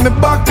you want me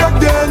back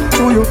again.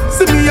 So you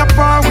see me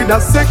apart with a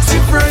sexy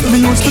friend. Me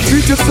used to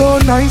treat you so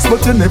nice,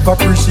 but you never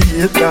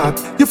appreciate that.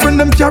 Your friend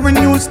them carry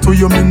news to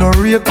you, me no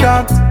rate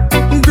that.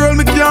 Girl,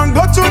 me can't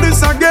go through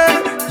this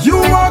again.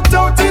 You walked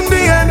out in the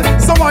end,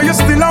 so why you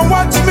still a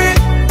watch me?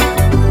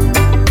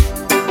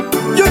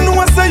 You know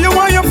I say you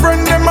want your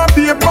friend, them a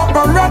be a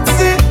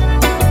paparazzi.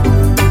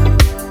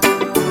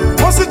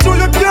 What's it true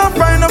you can't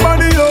find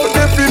nobody out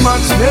there to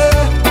match me?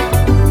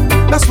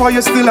 That's why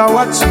you still a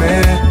watch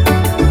me.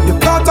 You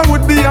thought I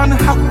would be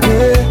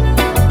unhappy,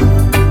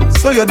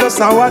 so you just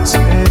a watch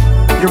me.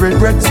 You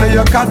regret say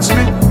you catch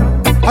me.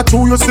 I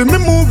told you see me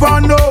move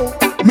on now.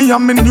 Me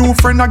and my new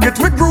friend I get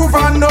we groove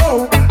on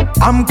now.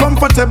 I'm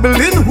comfortable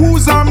in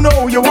whose arm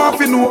now. You want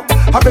to know,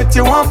 I bet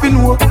you want to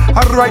know.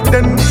 Alright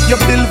then, you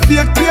build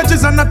fake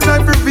pages and I try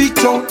to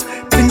reach out.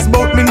 Things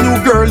about me new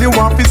girl you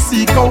want to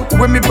seek out.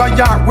 When me buy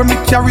her, when me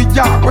carry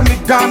her, when me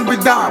gone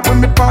with her, when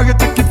me buy your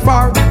ticket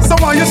far. So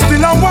why you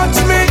still a watch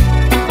me?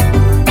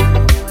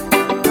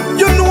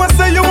 You know I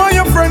say you want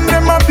your friend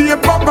them a be a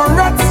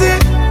paparazzi.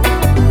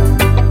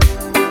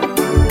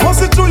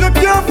 What's it true you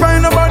can't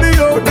find nobody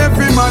else?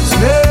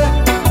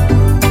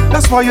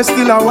 why you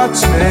still a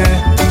watch me.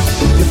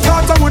 You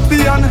thought I would be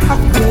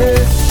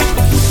unhappy,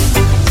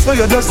 so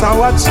you just a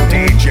watch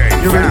me.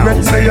 You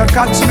regret say you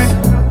catch me.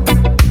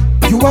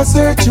 You a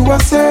search,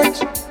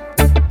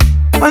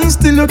 and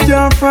still you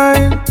can't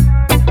find.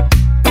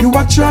 You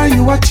a try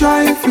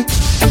fit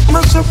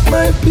mash up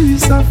my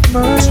peace of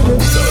mind.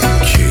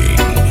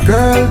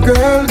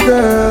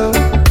 Girl,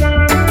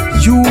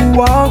 you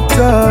walked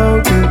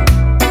out.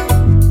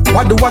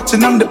 What the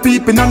watching and the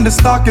peeping and the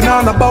stalking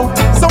all about?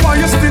 So why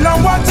you still a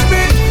watch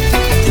me?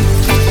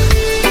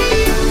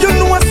 You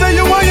know I say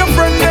you want your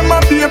friend, them a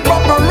be a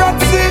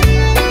paparazzi.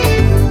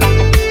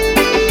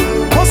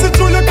 Was it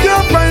true you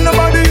can't find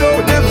nobody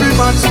out every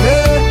match me?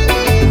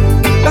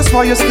 That's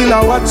why you still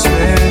a watch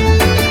me.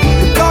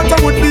 You thought I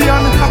would be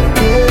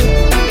unhappy,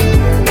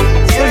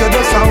 so you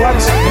just a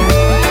watch me.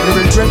 You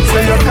regret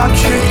say you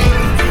catch me.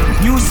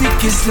 Music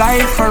is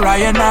life for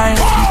I and I.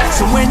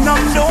 So when I'm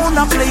down,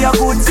 I play a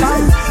good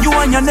song. You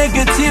and your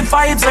negative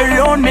vibes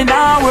around me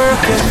now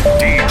working.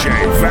 DJ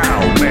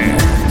Valmix.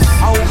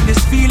 I hope this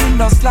feeling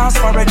does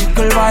last for a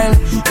little while.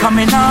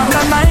 Coming on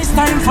a nice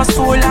time for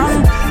so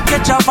long.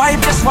 Catch a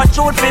vibe, just watch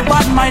out for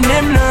bad mind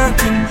them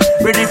lurking.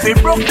 Ready for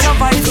broke your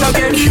vibes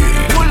again.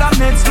 Full of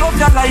meds, love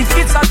your life,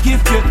 it's a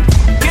gift, yeah.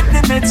 Get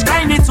the meds,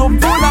 grind it up,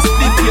 full of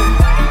split, yeah.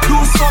 Do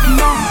something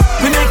now,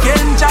 we make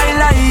enjoy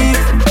life.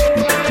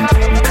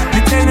 Me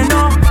tell you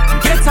now,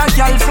 get a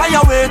girl, fly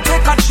away,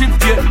 take a trip,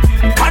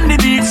 yeah. On the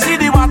beach, see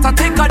the water,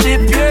 take a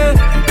dip, yeah.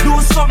 Do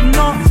something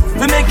now,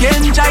 we make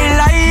enjoy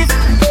life.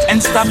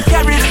 And stop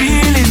carry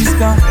feelings,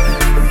 cause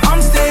I'm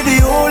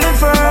steady, holding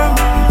firm.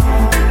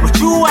 But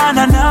you want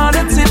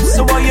another tip,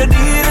 so what you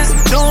did is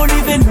don't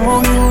even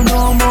know you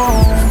no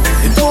more.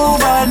 You too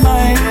bad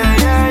mind,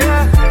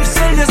 you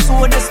sell your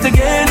soul just to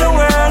gain the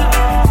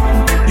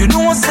world. You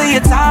know say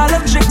it's all a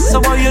trick, so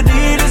what you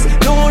did is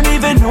don't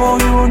even know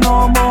you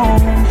no more.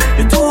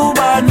 You too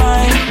bad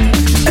mind.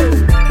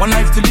 One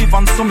life to live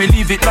and so me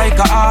leave it like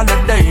a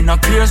holiday. No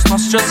cares, no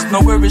stress, no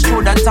worries,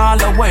 throw that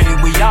all away.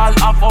 We all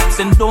have ups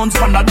and downs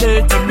from a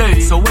day to day.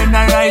 So when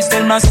I rise,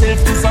 tell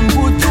myself do some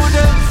good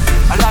today.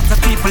 A lot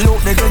of people out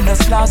there don't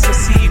just last to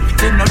see.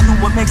 They not do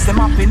what makes them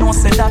happy, no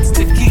say that's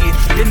the key.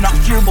 They not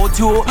care about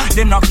you,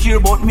 they not care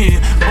about me.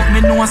 But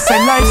me know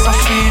say life's a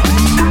sweet.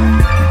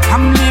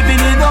 I'm living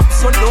it up,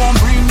 so don't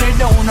bring me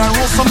down. I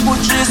roll some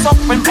good trees up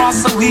and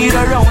pass the weed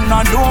around.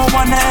 I don't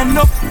wanna end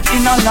up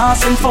in a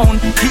lost and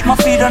found. Keep my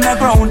feet on the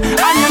ground, and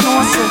you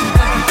know say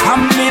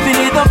I'm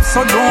living it up,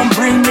 so don't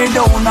bring me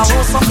down. I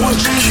roll some good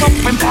trees up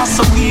and pass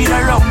the weed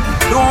around.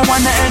 Don't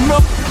wanna end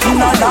up in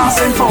a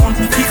lost and found.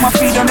 Keep my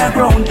feet on the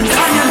ground,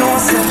 and you know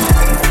say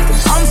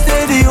I'm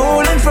steady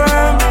holding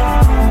firm.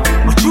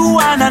 But you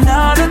want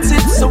another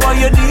tip, so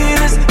what you did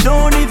is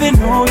don't even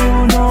know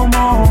you no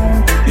more.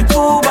 You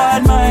too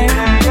bad mind.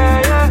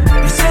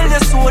 You sell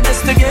your soul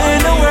just to gain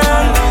the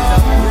world.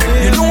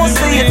 You know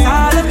say it's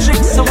all a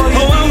trick, so what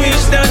you I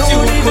wish that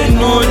you could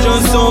know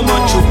just how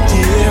much you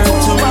care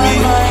to me.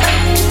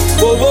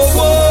 Whoa, whoa,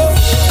 whoa.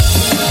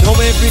 Now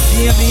every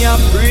day me I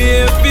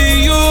pray for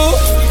you.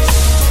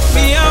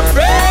 Me I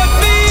pray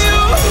for you.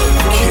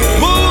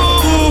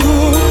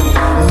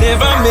 Ooh,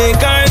 never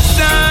make her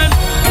stand.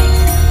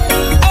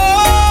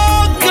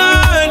 Oh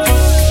God,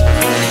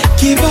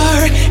 give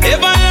her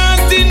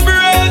everlasting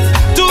breath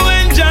to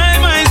enjoy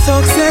my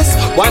success.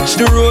 Watch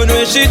the road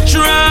where she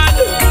trod.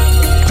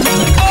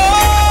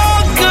 Oh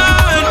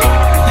God,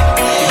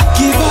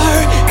 give her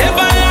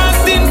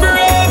everlasting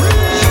breath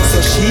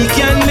so she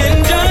can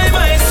enjoy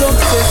my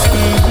success.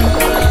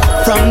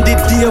 From the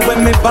day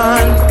when me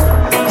born,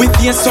 with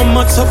you so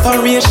much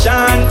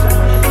separation.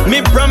 Me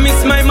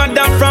promise my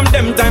mother from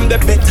them time the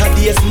better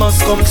days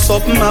must come.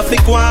 Something have to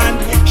go on.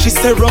 She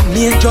said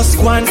remain just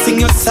go and sing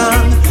your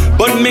song,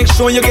 but make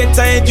sure you get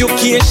an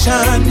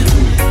education.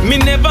 Me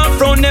never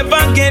frown, never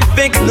get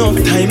vexed. No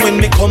time when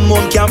me come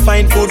home can't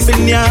find food for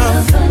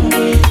now.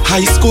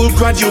 High school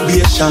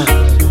graduation,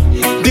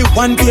 the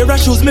one pair of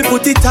shoes me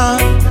put it on.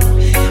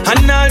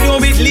 And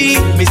although it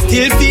leave, me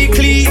still feel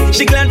clean.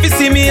 She glad to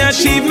see me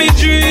achieve me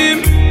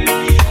dream.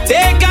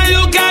 Take a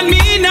look at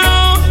me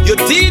now. Your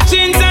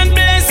teachings and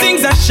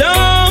blessings are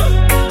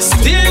shown.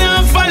 Still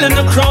not following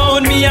the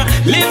crowd. Me a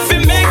live to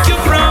make you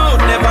proud.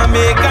 Never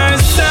make her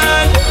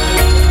stand.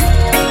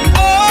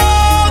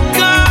 Oh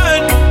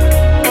God,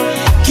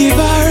 give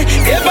her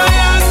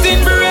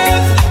everlasting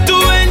breath to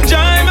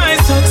enjoy my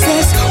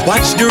success.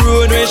 Watch the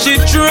road where she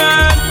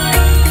trod.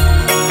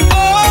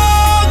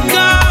 Oh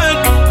God,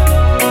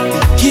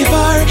 give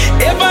her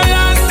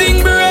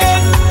everlasting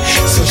breath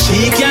so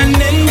she can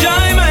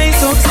enjoy my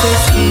success.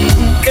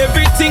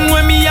 Everything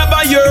when me have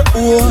a your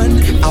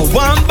own. I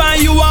want buy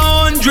you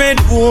 100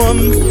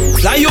 home.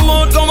 Fly you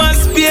out, go and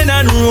Spain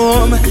and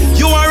Rome.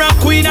 You are a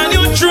queen on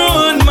your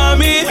throne,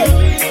 mommy.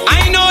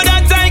 I know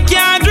that I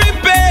can't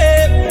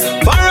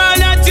repay for all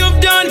that you've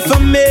done for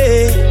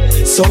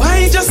me. So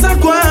I just a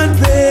go and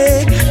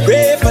pray.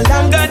 Pray for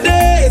longer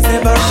days,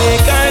 never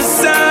make her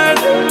sad.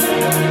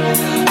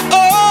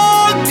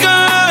 Oh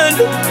God,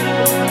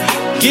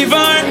 give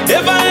her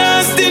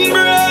everlasting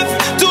breath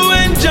to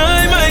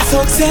enjoy my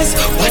success.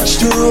 Watch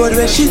the road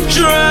where she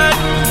tread.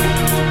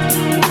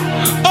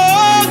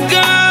 Oh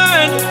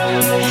God,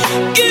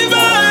 give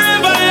her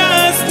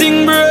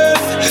everlasting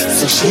breath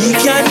so she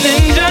can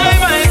enjoy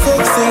my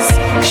success.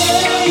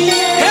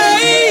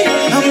 Hey,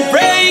 I'm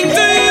praying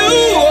to you,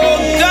 oh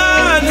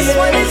God. This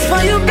one is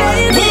for you,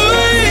 baby.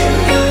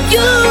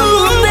 You,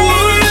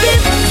 baby.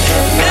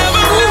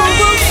 Never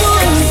leave.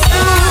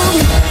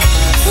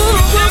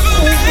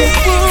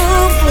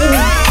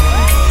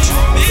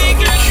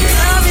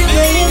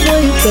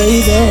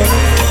 Baby,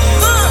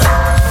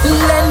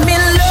 let me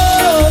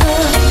love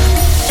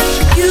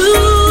you,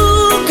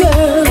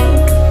 girl.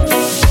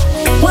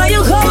 Why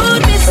you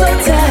hold me so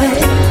tight?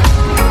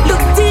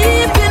 Look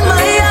deep in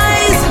my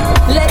eyes.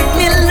 Let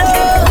me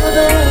love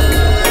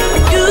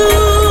you,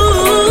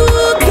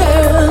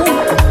 girl.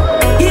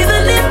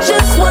 Even if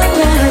just one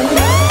night,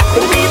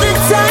 it'll be the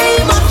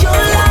time of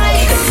your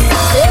life.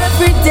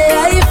 Every day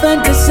I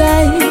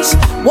fantasize,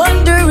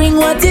 wondering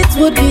what it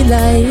would be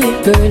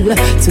like, girl,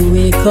 to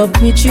wake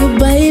up with you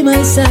by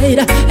my side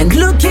and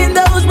look in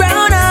those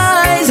brown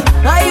eyes.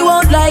 I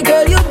won't lie,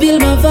 girl, you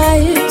build my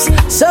vibes.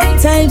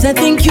 Sometimes I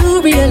think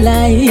you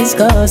realize,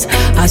 cause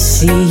I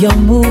see you're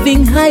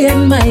moving high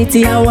and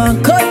mighty. I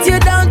want cut you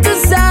down to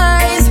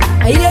size.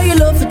 I hear you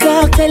love to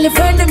talk, tell your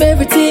friend them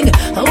everything.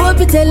 I hope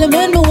you tell them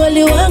when all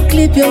you want,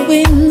 clip your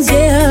wings,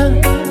 yeah,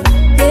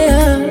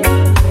 yeah,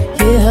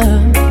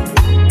 yeah.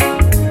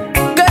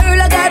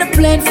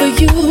 Plan for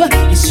you,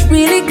 it's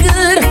really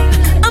good.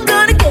 I'm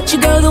gonna get you,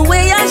 girl, the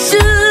way I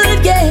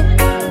should, yeah.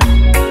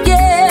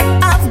 Yeah,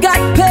 I've got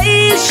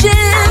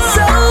patience,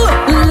 so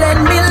let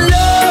me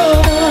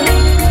love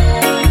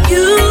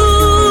you,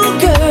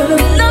 girl.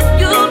 Love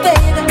you,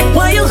 baby.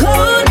 Why you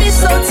hold me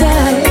so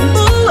tight?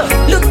 Ooh,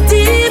 look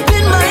deep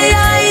in my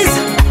eyes.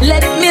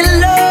 Let me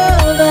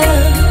love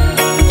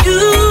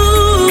you,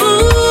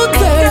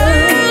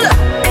 girl.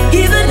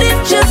 Even if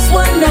just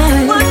one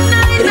night,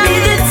 it'll be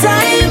the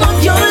time of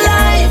your life.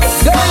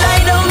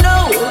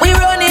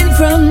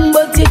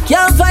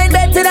 Can't find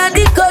better than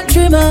the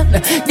countryman.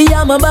 The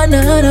yam a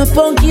banana,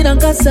 pumpkin and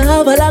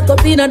cassava, lock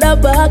up in the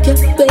back.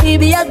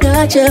 Baby, I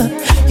got you.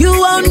 You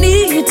won't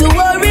need to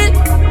worry.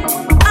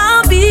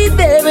 I'll be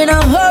there in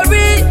a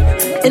hurry,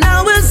 and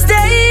I will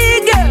stay,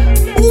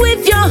 girl.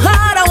 With your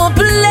heart, I won't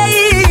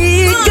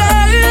play,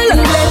 girl.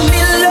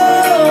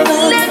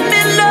 Let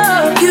me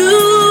love you,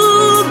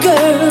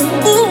 girl.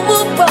 Ooh,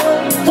 ooh,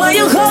 oh. Why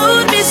you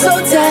hold me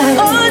so tight?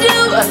 Hold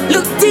you,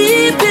 look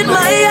deep in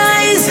my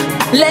eyes.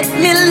 Let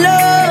me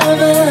love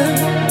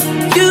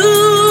you,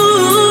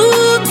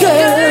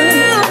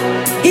 girl.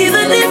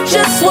 Even if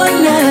just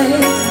one night,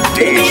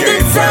 it'll be the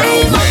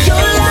time of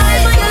your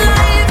life.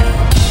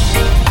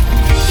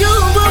 You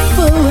won't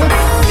fool.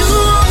 You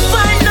won't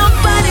find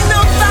nobody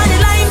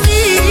like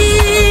me.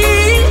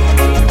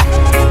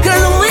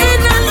 Cause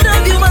when I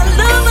love you, my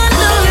love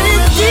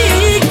is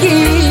deep.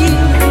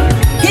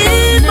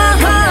 In my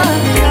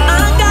heart,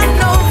 I got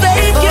no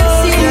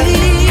vacancy.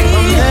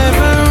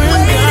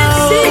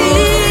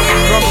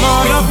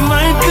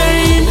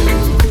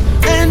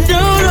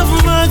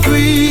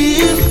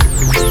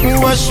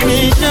 Wash me,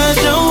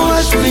 just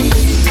wash me,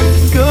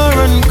 pure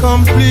and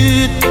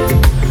complete.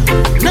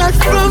 Not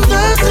from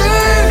the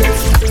dirt,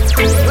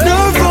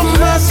 nor from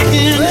my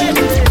skin.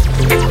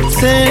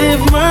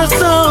 Save my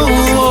soul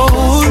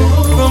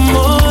from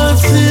all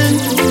sin.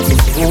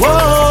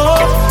 Whoa,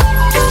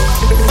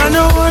 I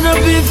don't wanna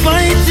be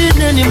fighting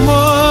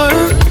anymore.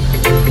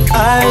 I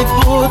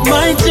put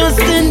my trust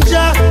in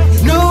Jah,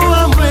 know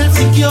I'm well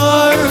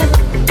secure.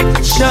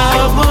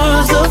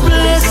 Showers of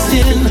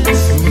blessing,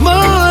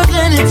 more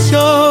than it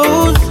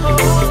shows.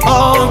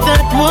 All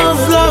that was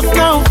lost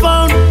now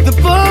found, the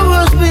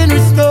power's been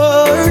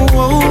restored.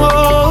 Whoa,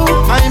 whoa.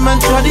 I'm on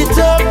trod it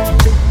up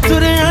to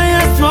the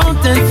highest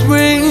mountain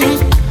spring.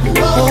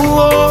 Whoa,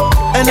 whoa.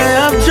 And I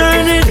have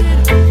journeyed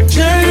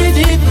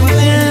it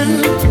within.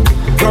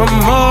 From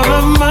all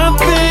of my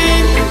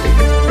pain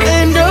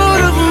and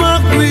out of my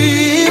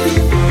grief.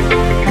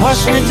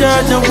 Wash me,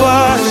 Judge, and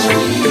wash me,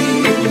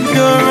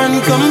 pure and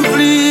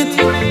complete.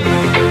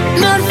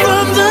 Not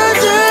from the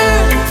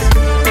dirt,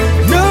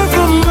 nor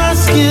from my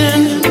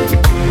skin.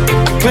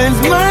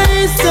 Cleanse my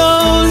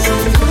soul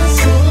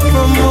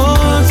from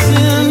all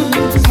sin.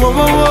 Whoa,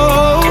 whoa,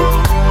 whoa.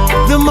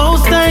 The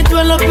most I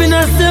dwell up in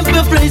a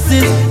simple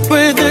places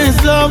where there is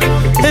love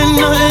and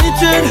no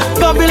hatred.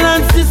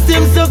 Babylon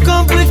system so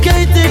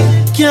complicated,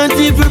 can't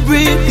even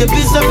breathe, you'll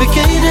be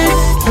suffocated.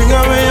 Bring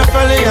away your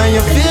folly and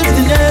your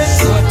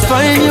filthiness.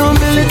 Find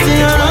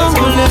humility and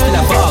humbleness.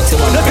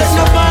 Look at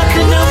no part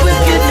in the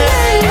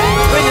wickedness.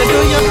 When you do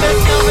your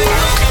best,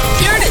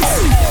 hear this.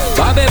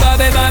 Babylon,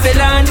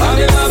 Babylon.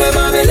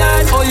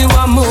 Oh, you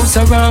want moves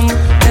around.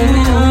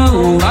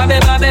 Ooh,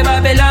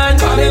 Babylon.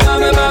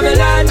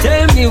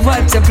 Tell me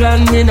what's your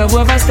plan, me no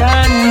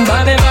overstand.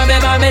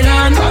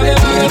 Babylon.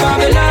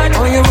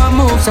 Oh, you want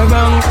moves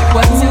around.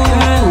 What's your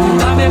plan?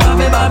 Babylon.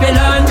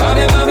 Babylon.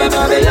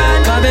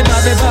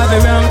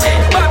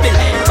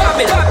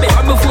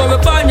 Before we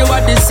born, you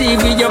are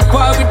deceiving. You're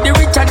poor with the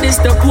rich and this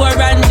the poor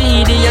and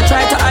needy. You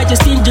try to fight your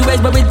stingy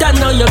ways, but we don't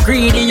know you're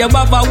greedy. You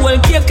have a whole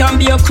cake can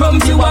be a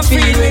crumbs you are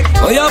feed with.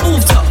 Oh, you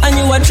moved up and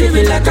you are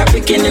tripping like a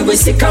picking. We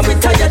sick and we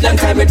tired, long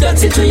time we don't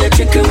see to your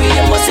trickery.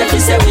 You must have to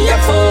say we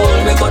are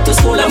full. We go to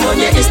school and on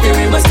your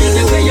history, but still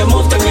the way you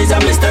move to me is a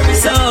mystery.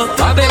 So,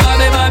 Babylon,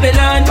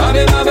 Babylon.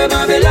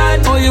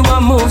 Oh, you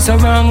want moves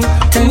around?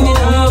 Tell me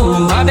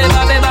now.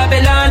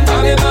 Babylon.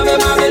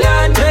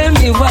 Tell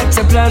me what's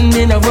your plan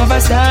in a rubber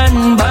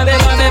stand.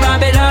 Babylon.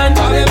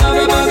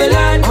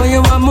 Oh,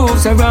 you want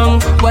moves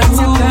around? What's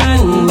your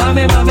plan?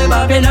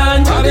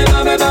 Babylon.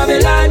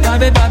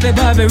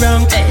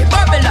 Hey,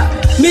 Babylon.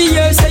 Me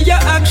here say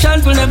your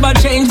actions will never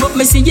change, but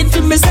me see it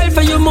for myself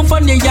and you move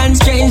on your hands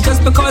change.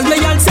 Just because my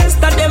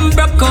ancestors them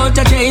broke out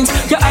your chains.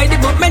 You hide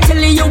it but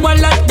mentally you a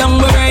locked down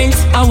my brains.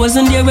 I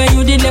wasn't there when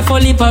you did left a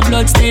leap of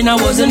blood stain. I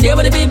wasn't there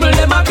when the people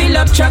them a build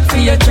up track for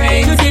your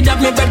train. You did have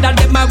me better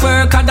than my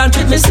work. I don't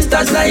treat my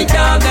sisters like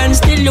dog and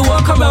still you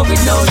walk around with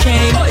no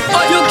shame.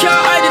 Oh, you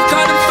can't hide it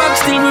cause the fact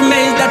still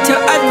remains that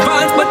you're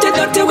advanced, but your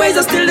dirty ways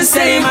are still the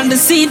same. And the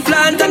seed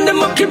plant and the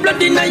mucky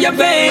blood in your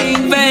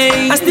vein.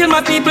 And still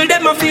my people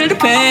them a feel the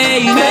pain.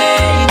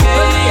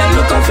 I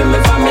look out for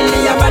my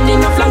family. I've had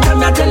enough long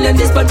time I tell you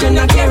this, but you're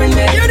not hearing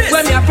me.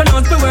 When me I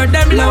pronounce the word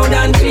them loud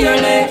and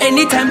clearly.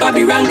 Anytime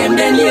Bobby wrong them,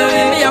 then hear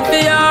me. Me up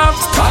the up.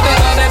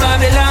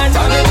 Babylon.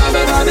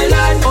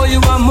 Oh,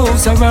 you want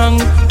moves around?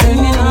 Tell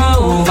me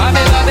now.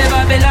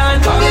 Babylon.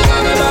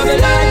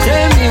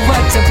 Tell me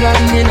what's your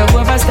plan in a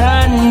rubber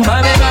stand.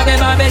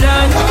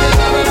 Babylon.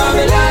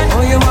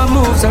 Oh, you want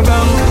moves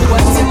around?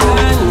 What's your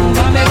plan?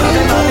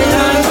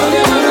 Babylon.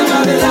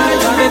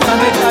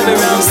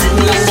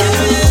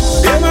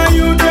 Them a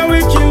youth that we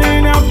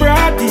killing a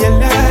broad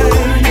daylight.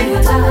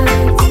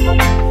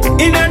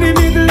 In the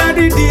middle of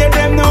the day,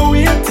 them no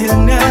wait till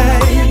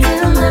night.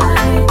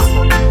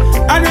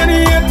 And then he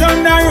hit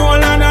on the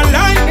roll and a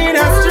lightning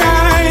a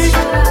strike.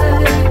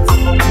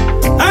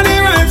 And he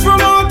right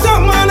from out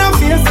top man a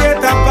face get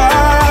a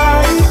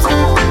bite.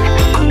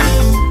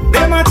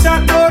 Them a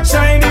chat about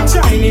shiny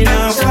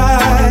and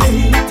fight.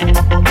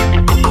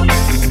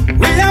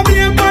 We have a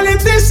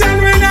politician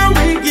when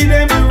we give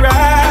them the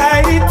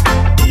right.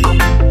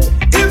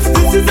 If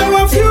this is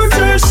our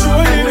future,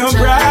 surely not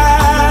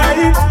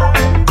bright.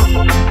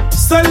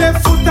 So left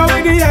foot out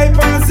with the hype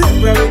and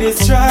zebra with the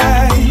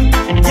stripe.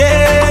 Yeah.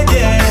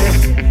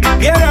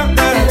 Get up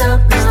now,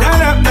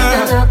 stand up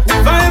now,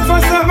 fight for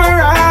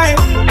samurai.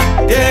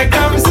 There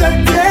comes a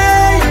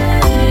day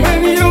when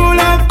you'll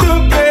have to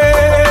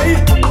pay.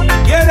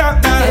 Get up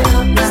now,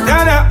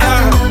 stand up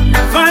now,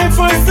 fight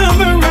for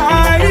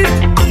samurai.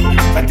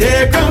 But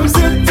there comes a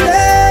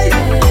day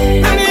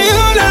when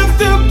you'll have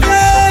to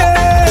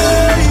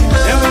pay.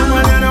 Every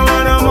man and a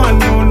man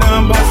no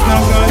number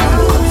snap gun.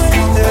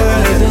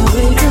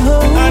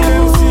 And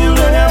them feel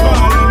when they're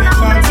balling it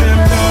back them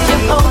down.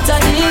 You're out of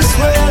this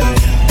world.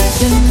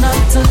 You're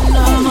not a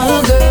normal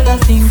girl. I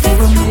think you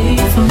were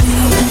made for me.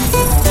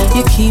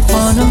 You keep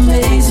on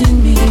amazing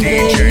me,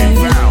 baby.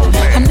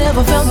 I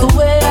never felt the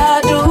way I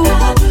do.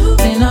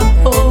 Then I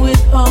owe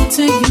it all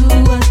to you.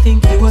 I think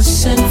you were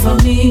sent for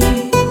me,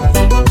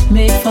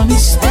 made for me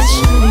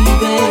specially,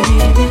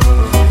 baby.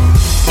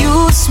 You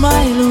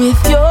smile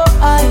with your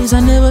eyes, I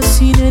never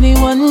seen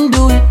anyone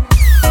do it.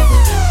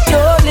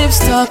 Your lips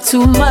talk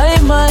to my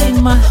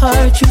mind, my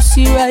heart, you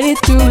see right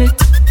through it.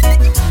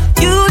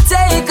 You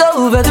take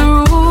over the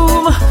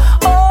room,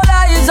 all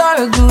eyes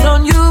are good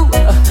on you.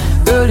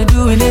 Girl, you're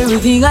doing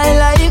everything I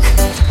like.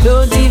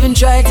 Don't even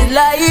try to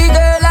lie,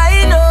 girl,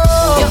 I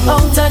know. You're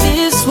out of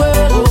this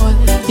world.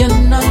 You're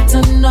not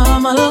a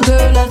normal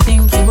girl. I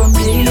think you were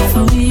made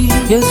for me.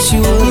 Yes,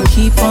 you were. You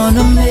keep on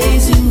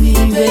amazing me,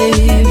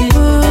 baby.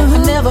 I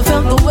never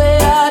felt the way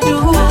I do.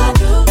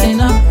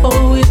 And I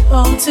owe it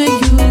all to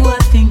you. I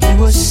think you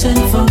were sent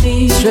for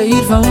me,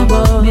 straight from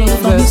above. Made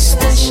for me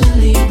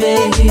specially,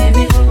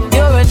 baby.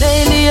 You're an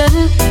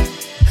alien.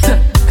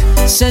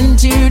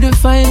 Sent here to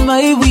find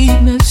my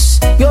weakness.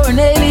 You're an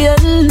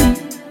alien.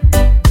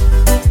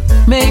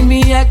 Make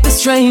me act the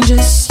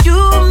strangest. You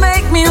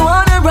make me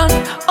wanna run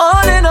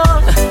on and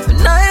on.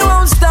 And I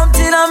won't stop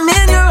till I'm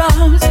in your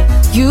arms.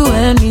 You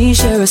and me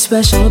share a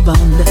special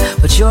bond,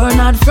 but you're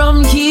not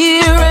from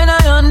here and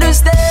I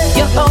understand.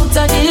 You're out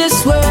of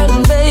this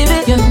world,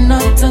 baby. You're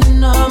not a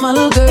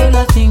normal girl.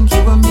 I think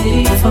you were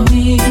made for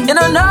me. You're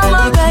not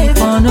normal, baby. You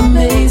keep on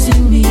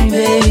amazing me,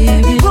 baby.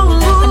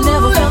 I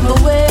never felt the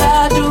way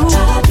I do.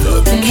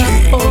 And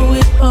I owe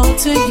it all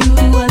to you.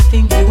 I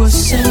think you were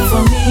sent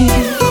for me,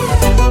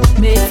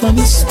 made for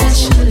me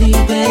specially,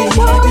 baby.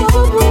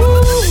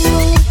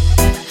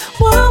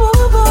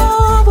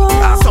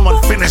 Someone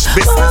finish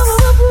business.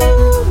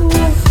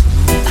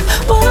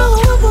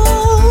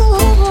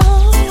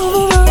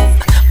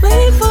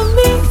 Made for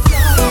me.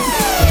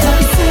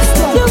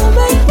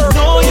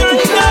 No, you're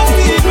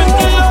nasty.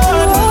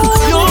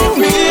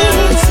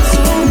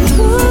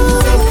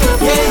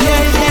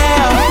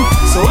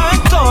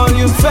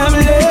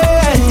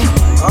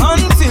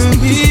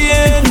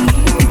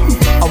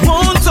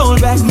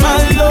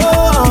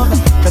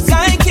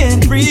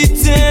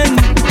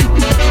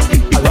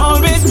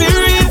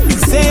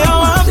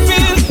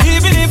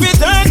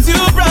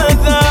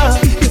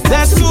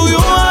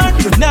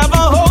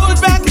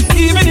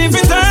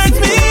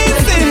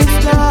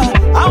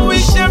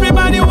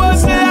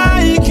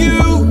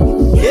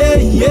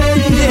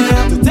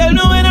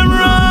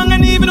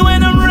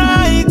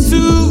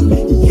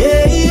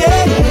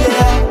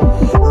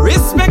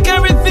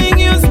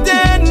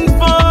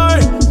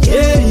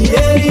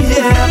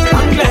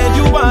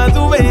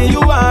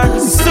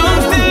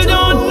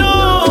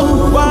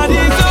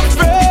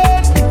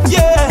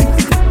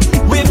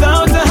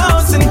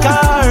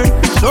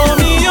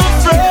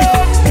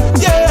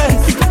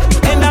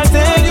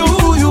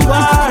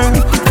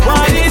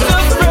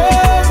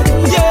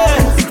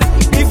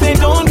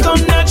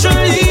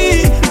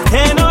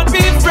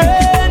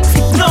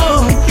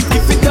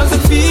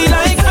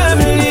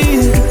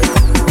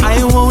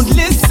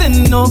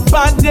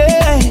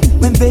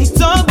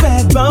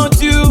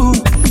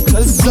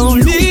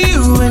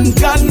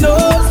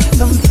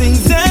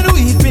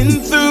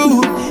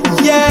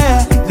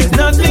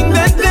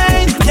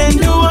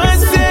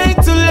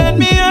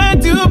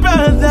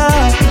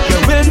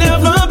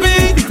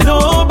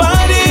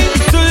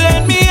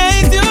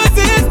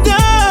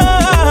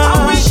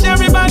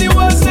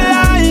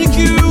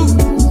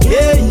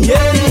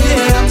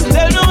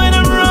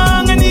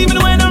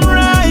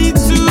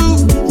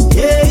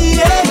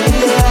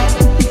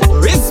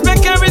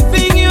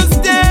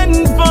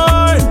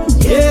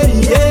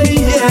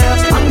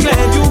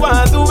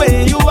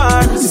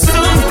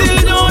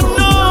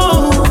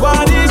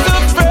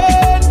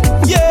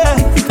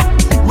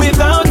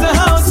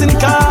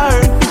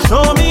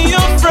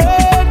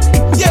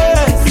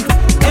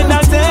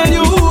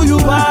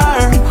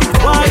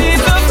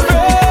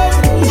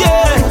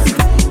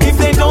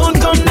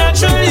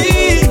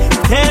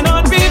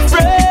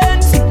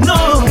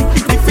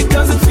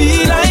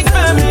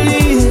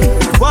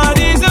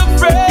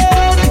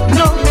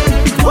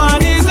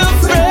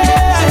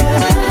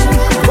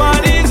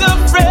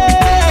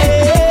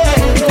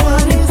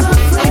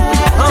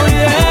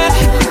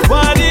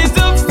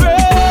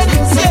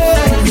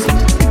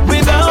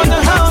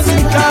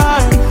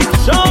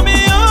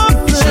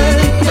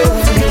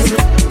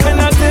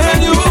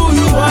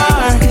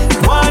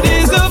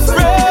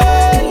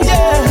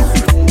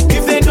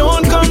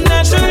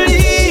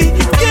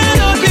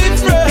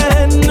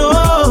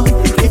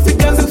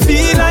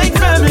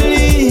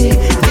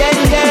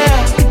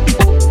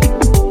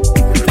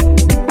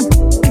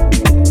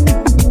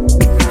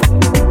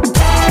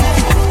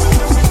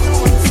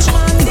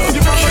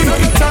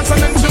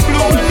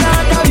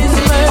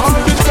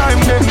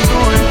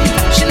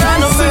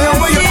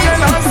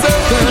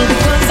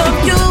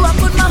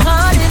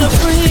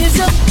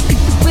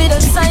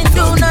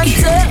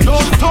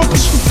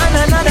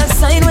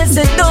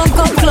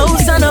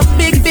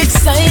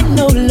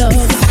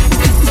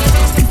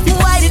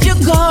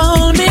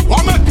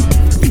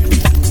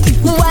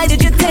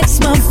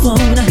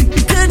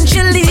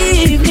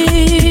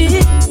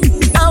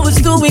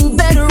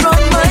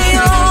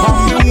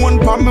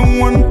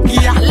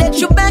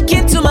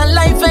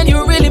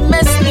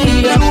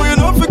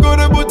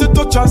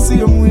 picture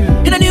same way.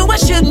 And I knew I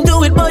shouldn't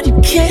do it, but you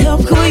can't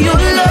help who you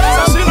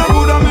love. So she no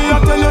good at me, I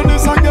tell you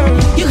this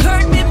again. You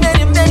hurt me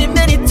many, many,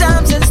 many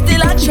times, and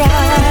still I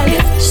try.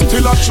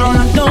 Still I try. And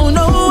I don't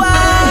know why.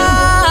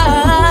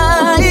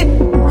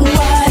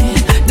 Why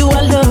do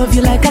I love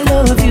you like I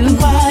love you?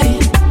 Why,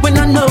 when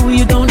I know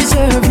you don't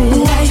deserve it?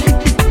 Why,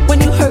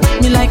 when you hurt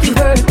me like you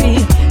hurt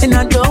me, and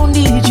I don't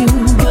need you,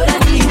 but I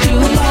need you?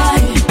 Why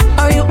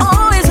are you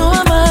always on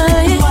my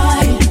mind?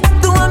 Why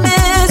do I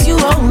miss you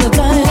all the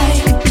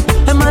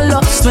time? Am I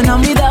lost when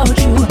I'm without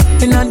you,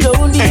 and I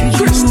don't need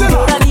you,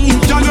 but I need you?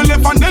 Girl, you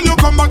left and then you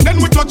come back, then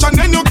we touch and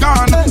then you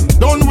gone.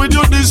 Done with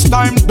you this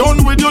time,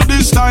 done with you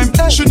this time.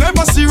 She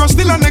never see you,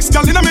 still an next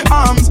girl in my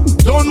arms.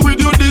 Done with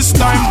you this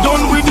time,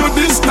 done with you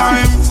this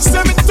time.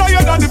 Say me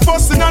tired of the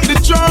fussing and the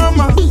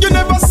drama. You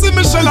never see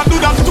me, shall I do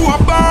that to a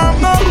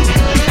bomber?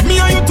 Me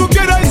and you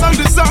together is a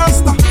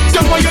disaster.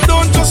 Girl, why you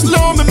don't just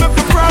love me, make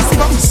me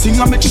prosper? Sing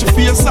and make she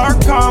feel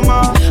sarcasm.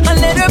 I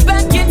let her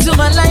back into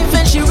my life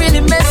and she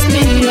really messed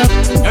me up.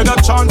 Had a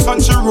chance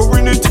and she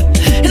ruined it.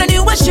 And I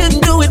knew I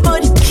shouldn't do it,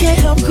 but you can't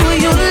help who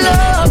you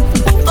love.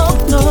 Oh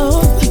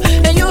no.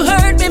 And you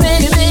hurt me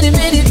many, many,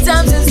 many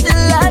times, and still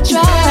I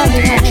try.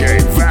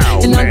 DJ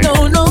Valmix. And I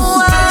don't know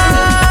why.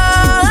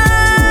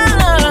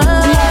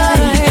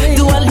 Why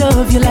do I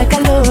love you like I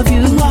love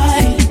you?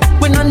 Why,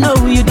 when I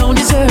know you don't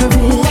deserve it?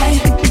 Why,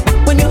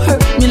 when you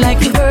hurt me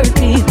like you hurt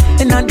me,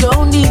 and I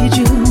don't need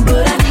you,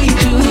 but I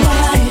need you?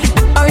 Why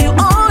are you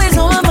always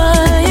on my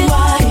mind?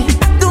 Why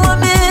do I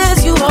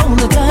miss you all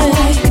the time?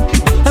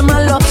 Am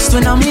I lost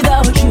when I'm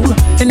without you,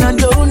 and I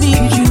don't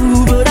need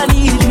you, but I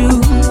need you?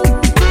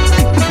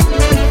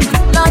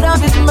 Lord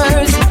of His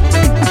mercy,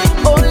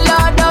 oh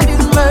Lord of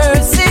His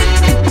mercy,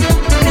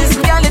 this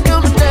girl you do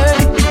me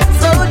dirty,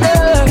 so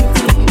dirty.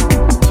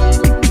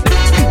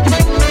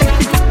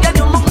 You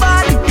do my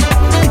body,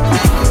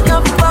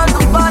 not fun, no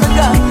fun,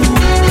 God.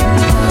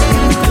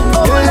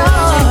 Oh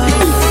Lord.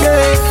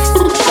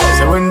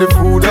 So when the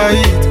food I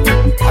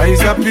eat,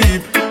 eyes a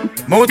peep,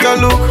 mouth a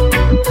look,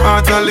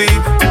 heart a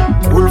leap.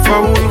 Wolf a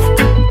wolf,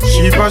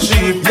 sheep a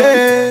sheep,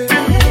 yeah,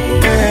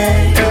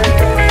 yeah.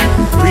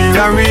 Real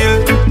a real,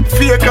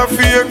 fake a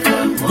fake.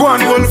 Go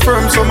and hold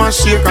firm, some a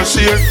shake a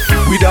shake.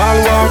 With all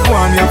walk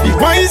one, you be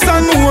wise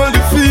and hold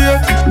the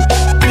fake,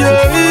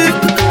 yeah.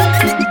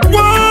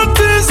 What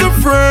is a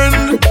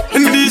friend?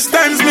 In these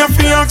times me have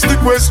to ask the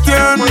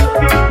question.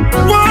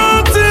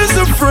 What is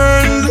a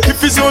friend?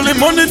 If it's only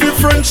money, the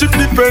friendship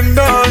depend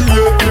on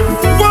you.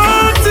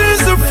 What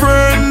is a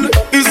friend?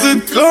 Is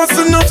it close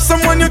enough,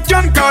 someone you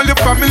can call your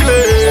family?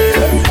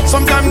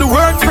 Sometimes the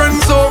word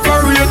friends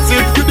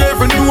overrated. You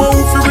never know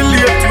who to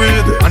relate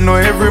with. I know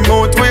every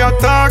mouth where you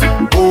talk,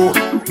 oh,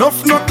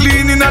 enough not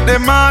cleaning at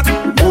them heart,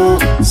 oh.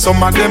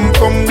 Some of them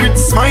come with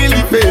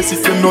smiley face.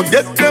 If you no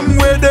get them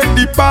where they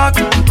depart,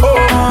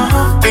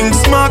 oh. Think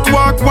smart,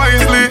 walk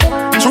wisely.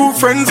 True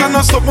friends are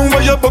not something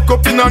where you buck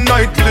up in a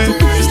nightly.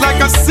 It's like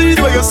a seed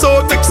where you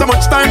sow takes so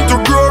much time to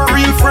grow.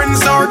 Real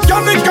friends are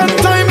organic and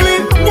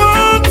timely.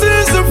 What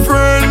is a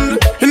friend?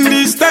 In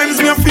these times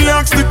me have to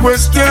ask the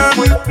question.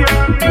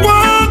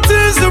 What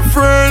is a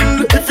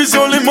friend? If it's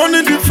only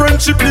money, the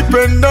friendship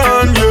depend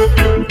on you.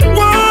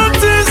 What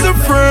is a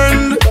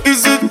friend?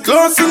 Is it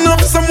close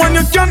enough, someone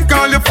you can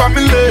call your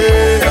family?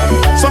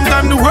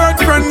 Sometimes the word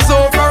friends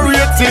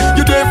overrated.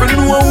 You never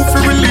know who to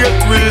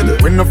relate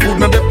with. When the food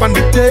not up on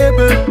the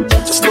table,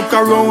 just look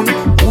around.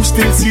 Who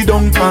still see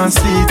down past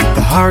it?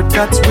 The heart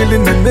that's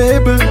willing and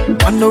able.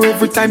 I know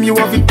every time you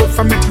have it, but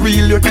from it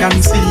real you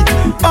can see it.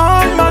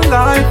 All my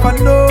life I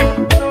know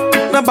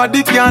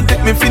nobody can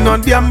take me for no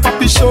damn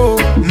papi show.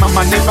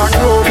 Mama never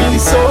grow me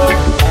so.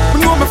 I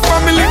know my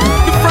family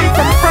different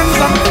from friends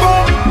and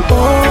foe.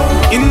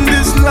 Oh, in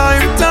this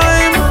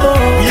lifetime,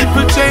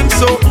 people change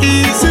so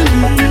easily.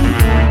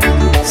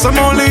 Some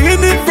only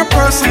in it for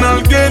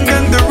personal gain,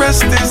 and the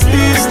rest is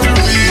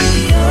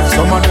history.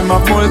 Some of them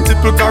have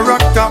multiple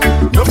character.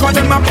 Enough of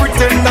them are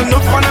pretend, and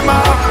enough of them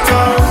are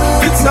actor.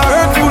 It's a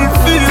hurtful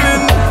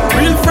feeling.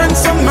 Real friends,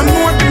 some don't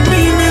know what the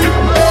meaning.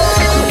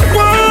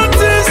 What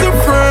is a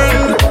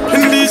friend?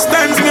 In these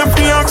times, me have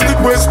to ask the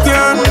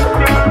question.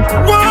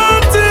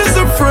 What is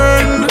a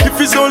friend? If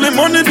it's only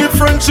money, the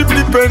friendship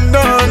depend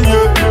on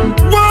you.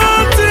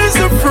 What is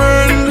a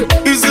friend?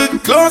 Is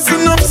it close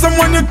enough,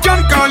 someone you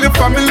can call your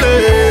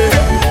family?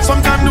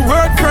 Sometimes the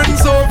word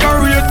friends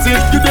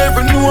overrated. You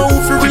never know who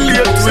to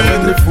relate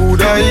with. The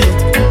food I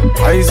eat,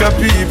 eyes a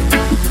peep,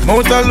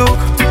 mouth a look,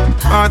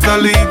 heart a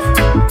leap.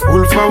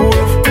 Wolf a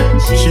wolf,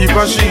 sheep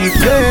a sheep,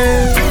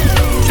 yeah,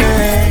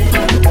 yeah.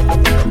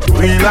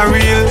 Real a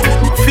real,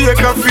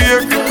 fake a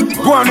fake.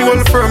 Go and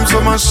hold firm,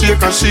 some a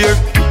shake a shake.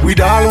 With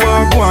all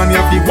walk one, you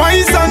have to be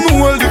wise and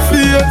hold the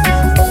faith,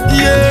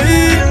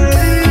 yeah.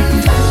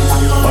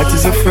 What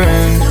is a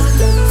friend?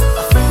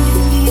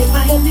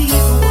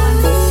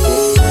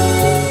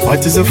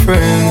 What is a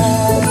friend?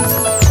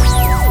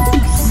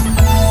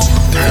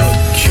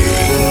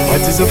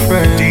 What is a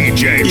friend?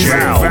 DJ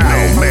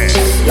Valmix.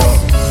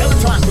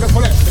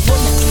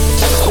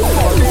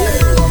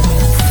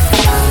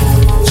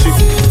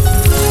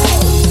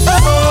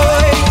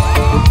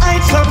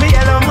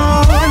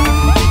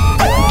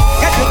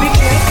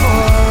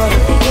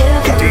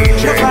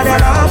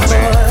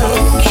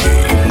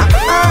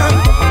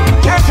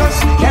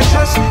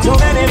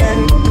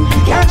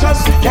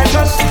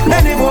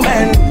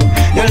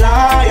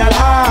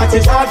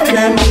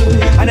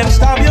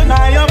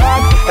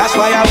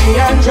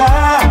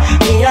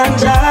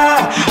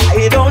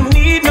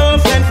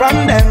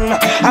 from them.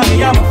 And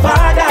me and my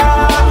father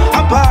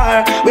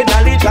apart with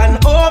knowledge and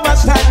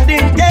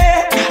overstanding.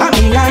 Yeah, and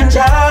me and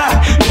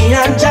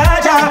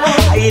Jaja,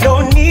 I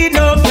don't need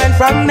no friend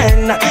from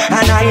men,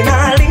 and I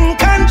not link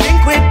and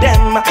drink with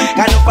them.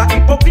 Kind of a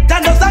hypocrite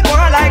and doesn't go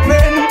like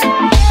them.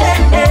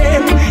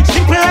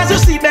 Simple as you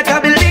see,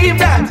 better believe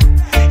that.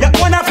 Your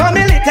own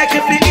family take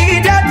you for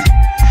idiot.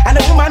 And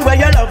the woman where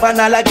you love and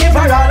I'll give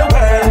her all the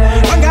world.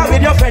 Hang out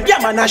with your friend, yeah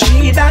man, I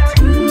she that.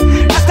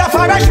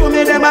 Rastafari show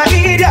me them a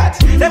idiot.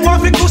 Them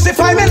want to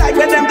crucify me like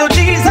when them do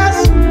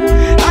Jesus.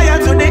 I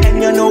am to the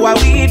end, you know I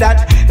we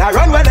that. Now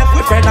run with them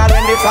with friend and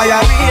when the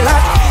fire real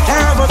hot.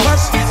 Can't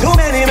focus, too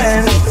many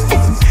men.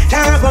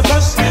 Can't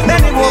focus,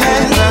 many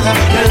women.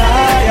 You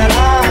lie,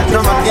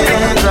 come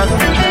again.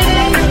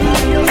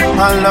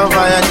 My love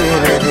I deal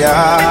with ya.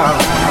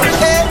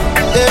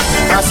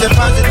 I say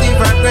positive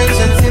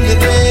vibrations in the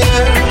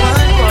air.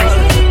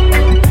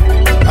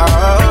 I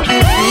hope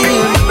you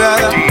feel me,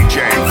 brother.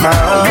 I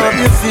hope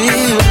you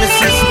feel me,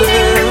 sister.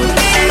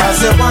 I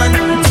say 1,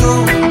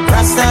 2,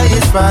 Rasta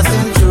is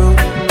passing through.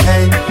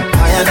 Hey,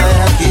 I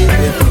keep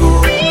it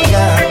cool,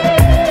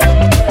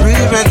 yeah.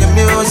 Real reggae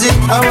music,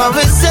 I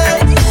always say.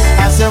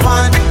 I say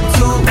 1,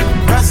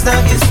 2, Rasta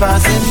is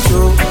passing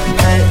through.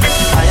 Hey,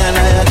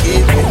 I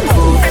keep it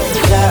cool,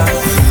 yeah.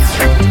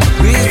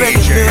 Real reggae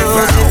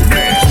music.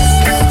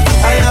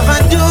 I have a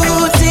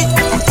duty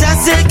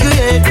just to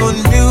create good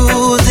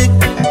music,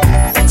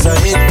 so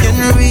it can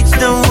reach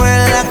the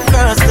world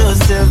across those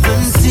 7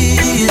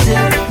 seas.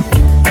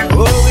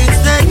 Oh, it's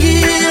the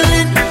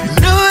healing.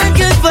 No one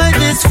can find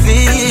this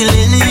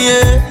feeling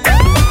here.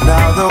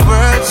 Now the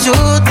world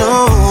should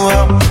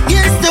know.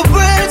 Yes, the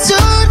world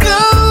should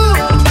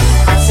know.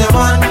 I say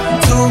 1,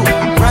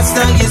 2,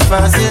 Rasta is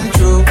passing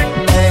through.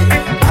 Hey,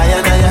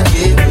 I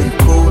keep it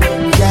cool,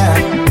 yeah.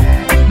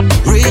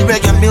 Real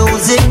reggae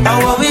music, I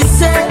always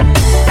say.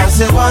 I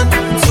say 1,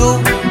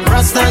 2,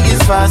 Rasta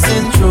is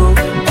passing through.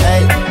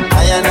 Hey,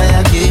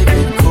 I keep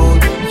it cool,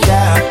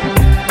 yeah.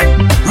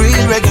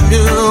 Real reggae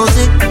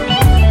music.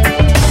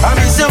 I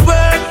miss a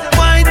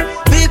worldwide.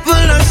 People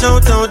are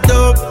shout out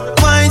dope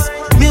wise.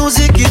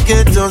 Music it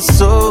gets us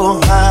so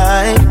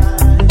high.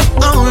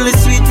 Only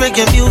sweet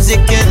reggae music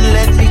can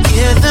let me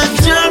hear the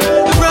drum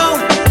roll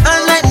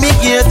and let me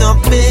hear the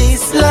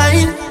bass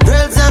line.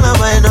 Girls and I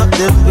wind up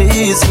the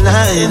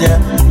baseline, yeah.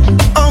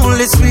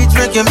 Only sweet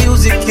reggae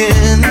music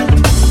can.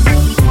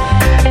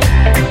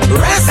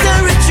 Rasta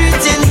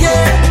retreating,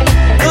 yeah.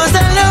 Cause I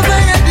love how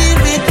you deal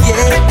with,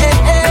 yeah.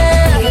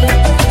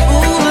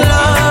 Ooh,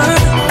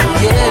 Lord,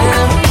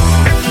 yeah.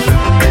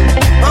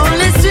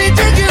 Only sweet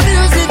reggae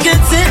music can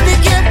set the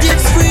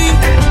captives free.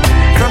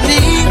 From the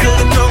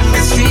eagle from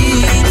the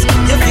streets.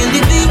 You feel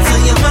the beat so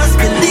you must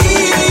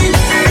believe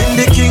in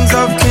the kings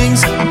of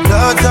kings,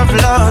 lords of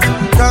lords,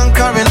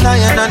 conquering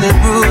lion and the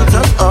root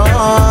of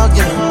all,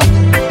 yeah.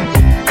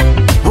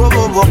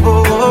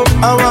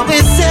 I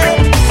always say,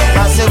 I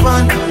say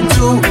 1,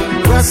 2,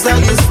 Rasta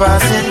is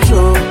passing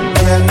through.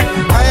 Yeah,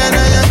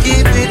 I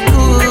keep it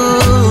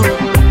cool.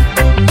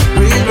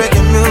 Real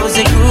reggae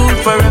music rule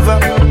forever.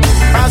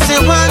 I say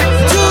 1, 2,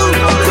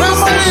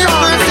 Rasta is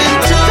passing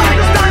through.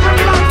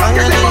 I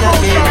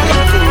keep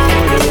it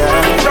cool.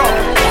 Yeah.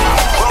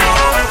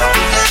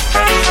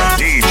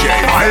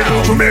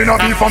 You may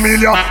not be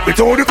familiar with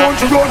how the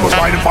country run, but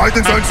by the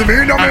fighting sense of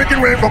me, they're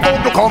making way for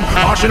come to come.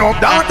 Mashing up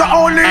data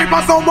only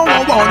for someone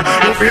one.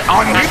 You feel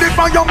on me, the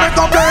fire make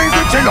a blaze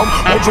to chill them.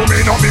 But you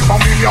may not be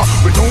familiar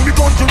with how the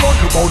country run.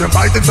 Look how the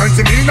fighting sense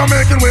of me, they're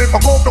making way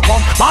for come to come.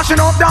 Mashing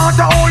up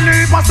data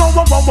only for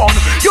someone one.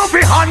 You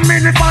feel on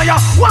me, the fire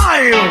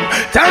wild.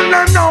 Tell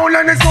them now,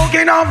 let the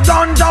smoking of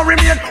ganja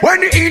remain. When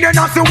the Eden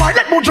has to white,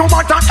 let Mujo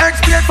Mata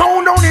explain.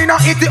 Found down in a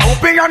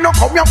Ethiopia, no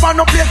come here for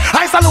no place.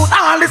 I salute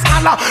all the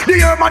scholar. The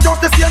herb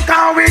just the same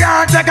car we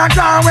are. Take a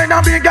time when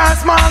a big and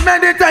small.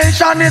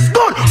 Meditation is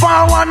good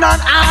for one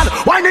and all.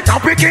 Why the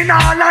topic in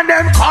all and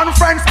them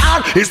conference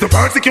all is to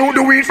persecute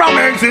the weed from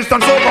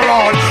existence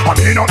overall. I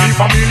may not be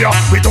familiar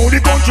with how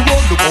the country run.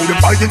 Look how the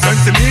fighting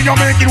sense in me, you're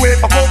making way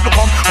for folk to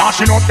come.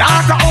 Mashing up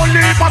data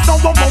only for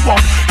someone for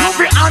one. You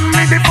be on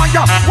me the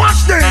fire.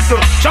 Watch this.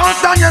 Charles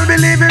Daniel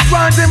believe his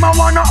words him a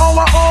one of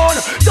our own.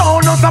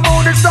 Don't know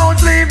about the stones,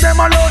 leave them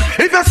alone.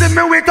 If you see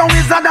me with a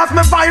wizard, that's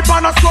my vibe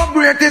and a scrub.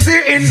 Great is he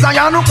in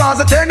Zion who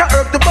cause a turn the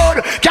earth to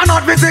bud.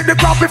 Cannot visit the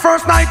crop the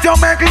first night you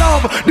make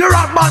love. The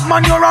rock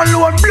Batman you're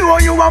alone, blow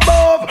you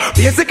above.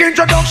 Basic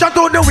introduction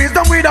to the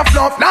wisdom with a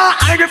fluff. Now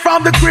hide it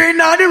from the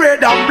green and the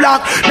red and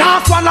black.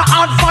 Now swallow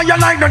hot fire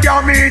like the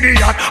damn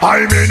idiot.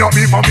 I may not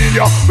be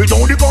familiar with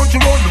how the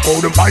country run. Look how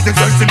them fighting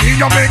sense in me,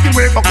 you're making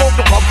way for come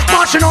to come.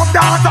 Mashing up up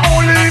that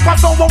only for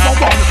someone.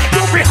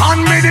 You be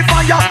hand me the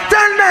fire,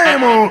 tell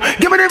them.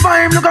 Give me the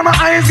vibe, look at my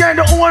eyes, get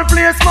the whole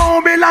place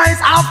mobilized.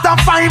 After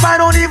 5, I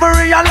don't even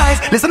realize.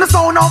 Listen to the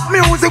sound of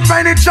music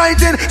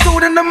penetrating,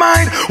 soothing the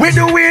mind. With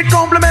the weird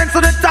compliments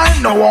of the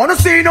time. No wanna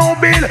see no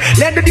bill,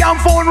 let the damn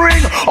phone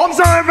ring.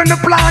 Observing the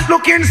plant,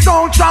 looking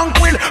so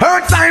tranquil.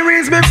 Heard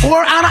sirens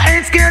before and I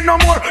ain't scared no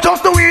more.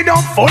 Just the weed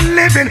of full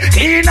living,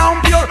 clean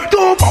and pure.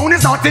 2 pounds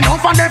is not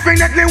enough and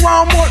definitely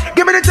want more.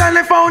 Give me the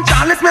telephone,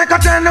 Charlie, let's make a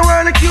tell the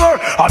world a cure.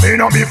 I may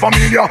not be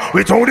familiar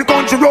with how the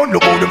country run.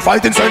 Look how them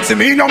fighting sense in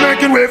me, now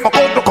making way for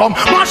coke to come.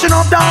 Mashing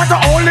up data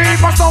only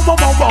for someone.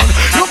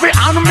 You be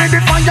animate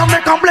the fire,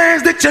 make a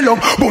blaze the chill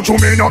up. But you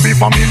may not be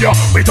familiar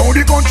with how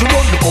the country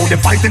run. Look how them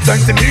fighting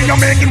sense in me, now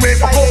making way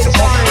for coke to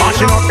come.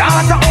 Mashing up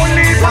data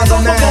only for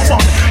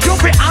someone. You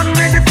be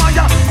animate the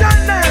fire, tell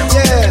them.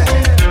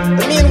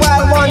 Yeah.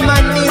 Meanwhile, one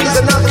man needs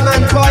another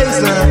man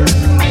poison.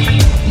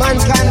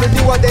 Mankind will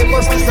do what they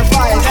must to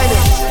survive,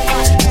 innit?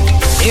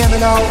 Hear me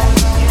now.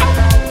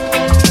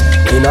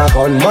 In a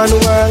gunman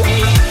world,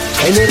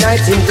 any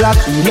night in black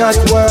he not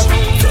work.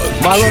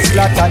 Marrow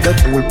splatter the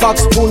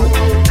toolbox full,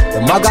 the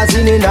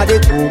magazine in a the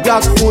 2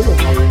 blocks full.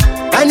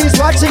 And he's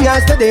watching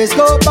as the days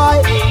go by,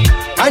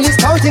 and he's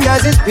counting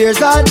as his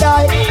peers all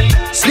die.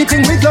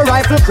 Sleeping with the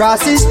rifle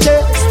across his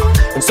chest,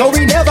 and so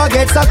he never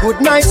gets a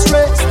good night's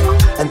rest.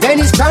 And then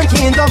he's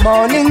cranky in the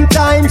morning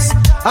times,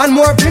 and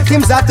more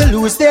victims have to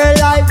lose their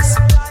lives.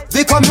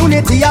 The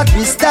community a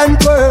twist and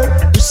twirl,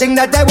 wishing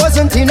that I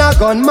wasn't in a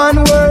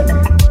gunman world.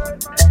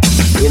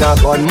 In a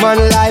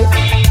gunman life,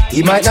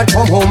 he might not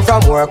come home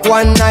from work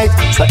one night,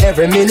 so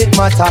every minute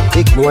matter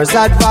ignores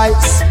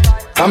advice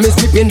from his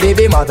weeping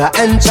baby mother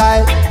and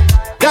child,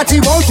 that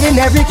he won't win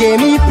every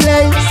game he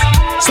plays.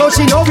 So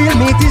she know he'll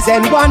meet his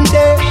end one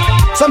day.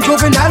 Some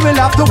juvenile will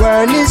have to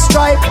earn his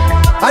stripe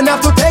and have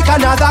to take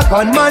another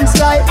gunman's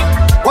life.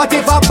 What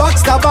if a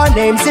backstabber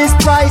names his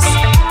price?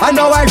 And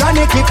how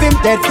ironic if him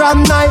dead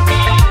from night.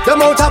 The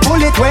amount of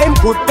bullet where him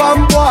put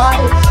bomb boy.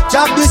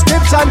 Job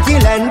description,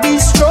 kill and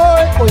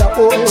destroy.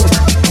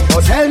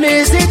 Oh, tell me,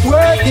 is it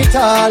worth it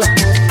all?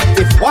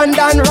 If one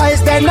done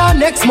rise, then the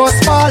next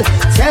must fall.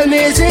 Tell me,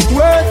 is it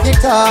worth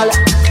it all?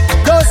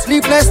 Those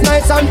sleepless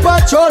nights and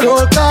patrol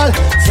roll call.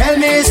 Tell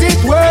me, is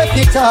it worth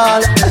it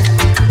all?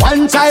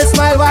 One child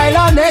smile while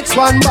the next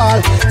one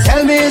ball.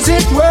 Tell me, is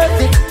it worth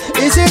it?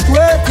 Is it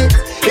worth it?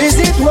 Is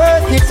it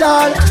worth it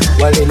all?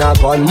 Well, in a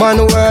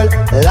gunman world,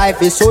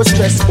 life is so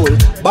stressful.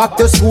 Back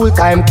to school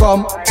time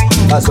come,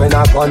 cause when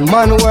a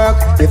gunman work,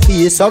 if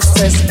he is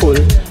successful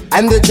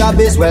and the job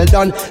is well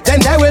done, then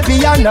there will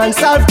be an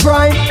unsolved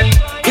crime,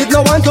 with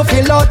no one to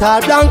fill out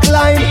our blank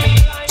line.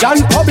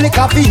 John Public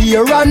have to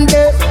hear and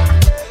there.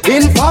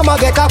 Informer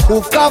get a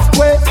cough cough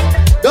way.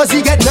 Does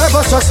he get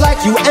nervous just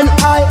like you and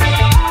I?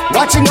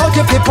 Watching out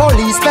if the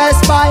police pass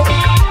by,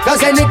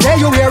 cause any day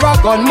you hear a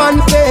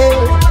gunman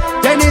fail,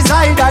 then he's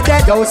either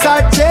dead or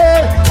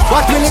jail.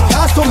 What will it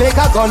cost to make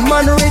a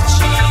gunman rich?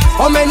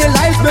 How many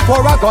lives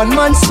before a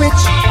gunman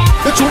switch?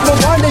 The truth no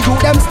one, the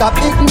youth them stop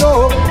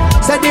ignore.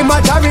 Said the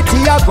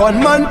majority a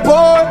gunman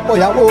poor. Oh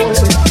yeah, oh.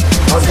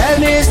 Now tell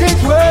me, is it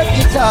worth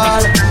it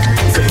all?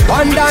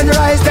 One done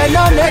rise, then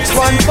the next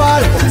one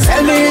fall.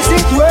 Tell me, is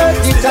it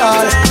worth it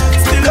all?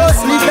 Those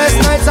sleepless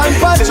nights and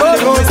patrol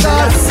roads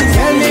all.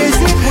 Tell me, is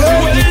it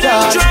worth it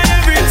all?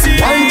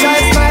 One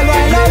child smile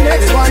while the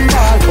next one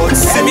fall. But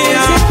see me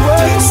on,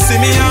 see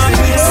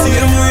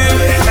them way.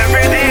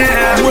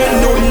 When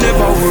no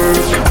never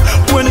work,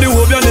 when the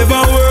hope you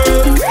never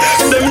work.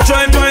 Them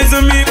try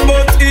poison me,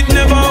 but it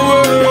never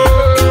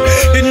work.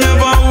 It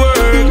never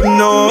work,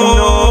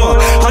 no.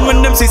 And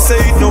when them say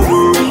it no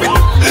work,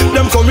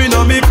 them coming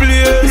on me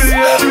place,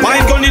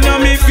 mine gun in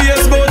on me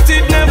face, but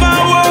it never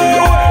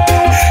work.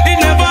 It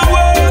never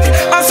work.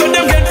 And so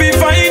them get me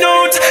find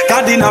out.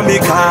 God in a me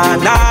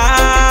corner,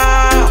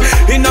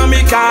 in a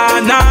me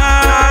corner.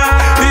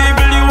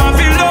 People you want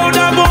feel loud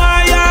a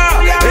boy,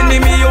 yeah.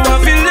 Enemy you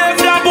want feel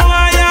left a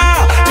boy,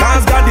 yeah.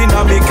 Cause God in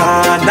a me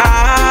corner,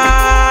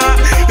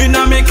 in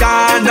a me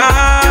corner.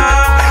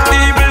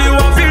 People you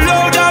want feel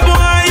loud a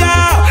boy,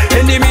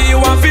 yeah. Enemy you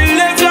want feel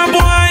left a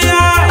boy,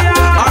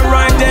 yeah.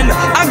 Alright then,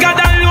 I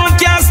got alone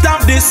can't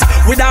stop this.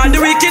 With all the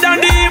wicked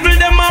and the evil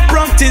them a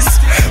practice.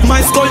 My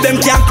skull them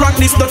can't crack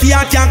this, the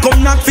fear can't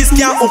come knock fist,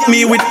 can't hook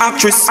me with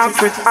actress.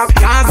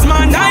 Cause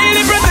man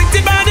highly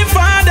protected by the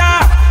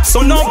Father,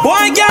 so no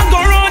boy can go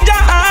round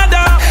your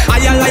harder. I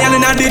am lion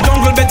in the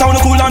jungle, better on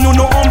the cool and you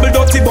no humble.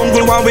 Dirty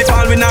bungle, when we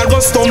fall we not go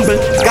stumble.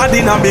 God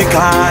in a me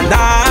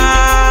corner,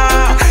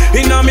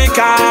 in a me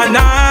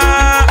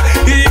corner.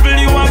 Evil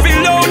you want feel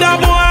loud a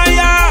boy,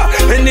 yeah.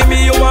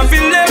 Enemy you want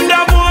feel left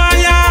a boy,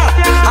 yeah.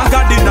 I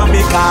got in a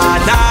me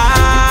corner,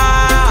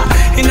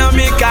 in a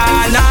me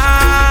corner.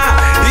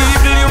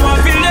 Evil you want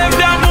feel left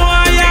a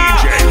boy, yeah.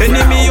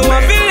 Enemy you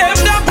want feel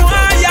left a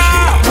boy,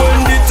 yeah.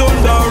 When the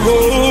thunder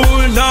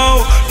roll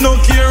now, no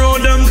care how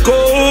them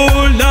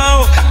cold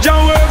now. Jah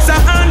works a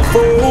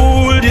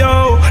unfold,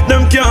 yo.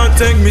 Them can't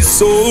take me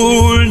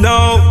soul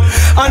now.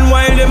 And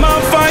while them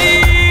a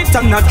fight,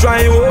 I'm not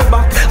dry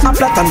over. A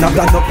plot and a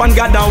plan up and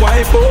God a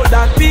wipe out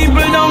that.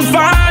 People don't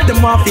fall,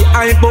 them off the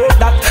hype out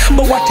that.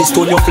 But what is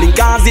stone you fling,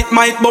 cause it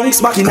might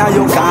bounce back in a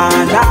your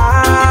corner.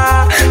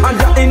 And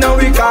that in a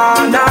we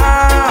corner.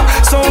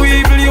 So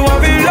evil you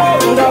have a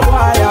load of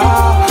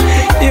wire.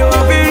 You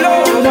have a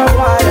load of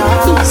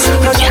wire.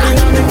 And that in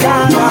a we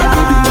corner.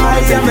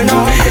 Yeah, me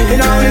know, in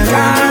a we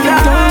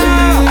corner.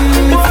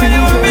 Boy,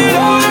 you have a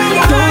load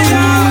of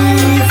wire.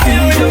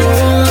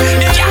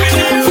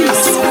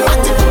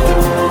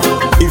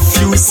 If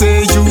you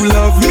say you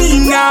love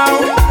me now,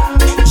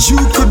 you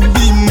could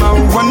be my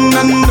one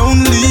and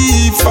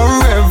only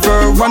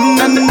forever, one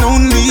and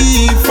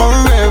only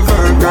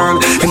forever, girl.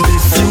 And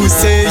if you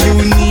say you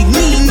need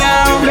me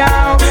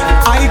now,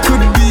 I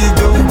could be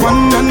the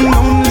one and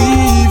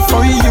only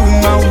for you,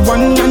 my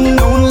one and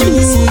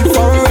only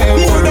forever.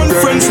 More than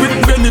friends with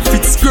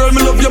benefits, girl,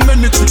 me love your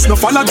many tricks. No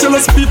follow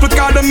jealous people,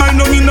 cause them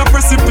mind on in a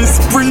precipice.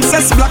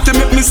 Princess Black, you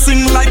make me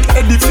sing like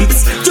Eddie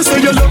Fitz. Just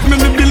say you love me,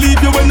 me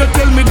believe you when you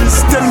tell me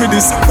this, tell me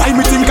this. Why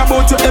me think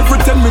about you every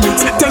 10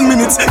 minutes, 10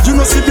 minutes. You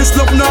know see this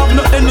love now have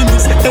no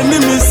enemies,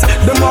 enemies.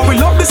 The more we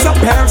love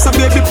disappear, so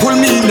baby pull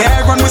me in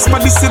there and whisper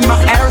this in my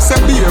ear, say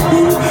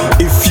baby.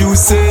 If you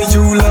say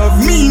you love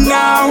me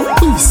now,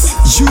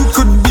 you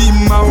could be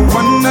my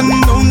one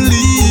and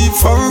only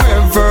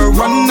forever,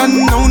 one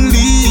and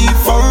only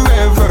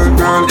forever,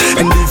 girl.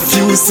 And if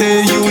you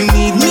say you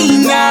need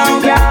me now,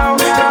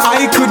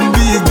 I could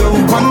be the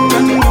one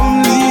and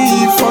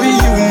only for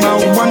you, my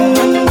one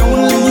and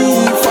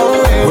only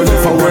forever. Well,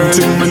 if I went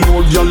in, me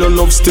know y'all your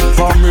love stick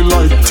for me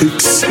like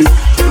ticks,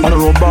 and a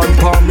rubber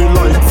for me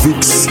like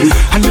Vicks.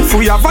 And if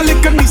we have a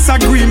little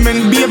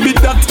disagreement, baby,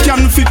 that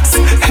can fix.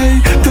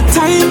 Hey, the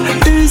time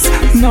is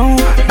now,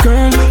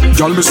 girl.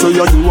 Y'all me say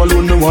you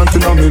alone the one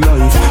thing in my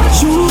life.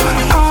 You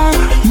are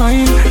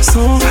mine,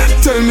 so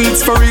tell me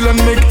it's for real and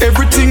make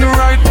everything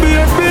right,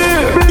 baby.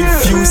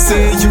 If you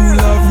say you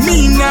love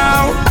me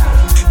now,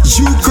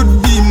 you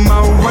could be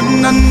my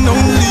one and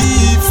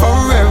only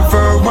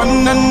forever,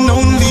 one and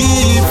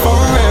only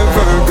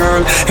forever,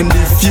 girl. And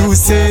if you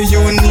say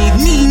you need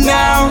me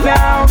now,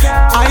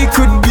 I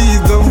could be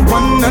the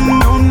one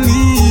and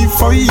only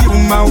for you,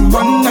 my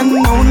one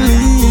and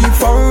only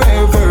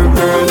forever,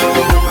 girl.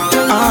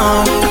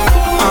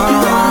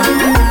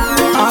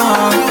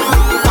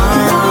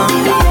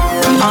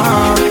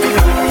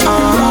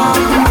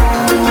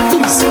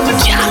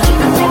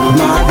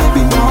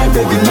 My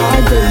baby, my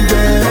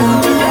baby.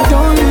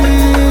 Don't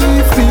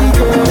leave me,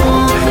 girl.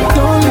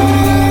 Don't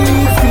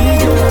leave me,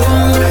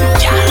 girl.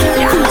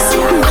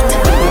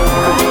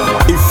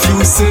 If you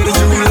say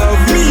you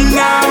love me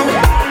now,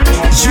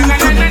 you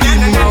could be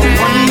my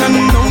one and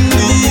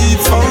only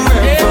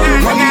forever,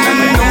 one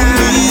and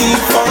only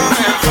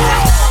forever.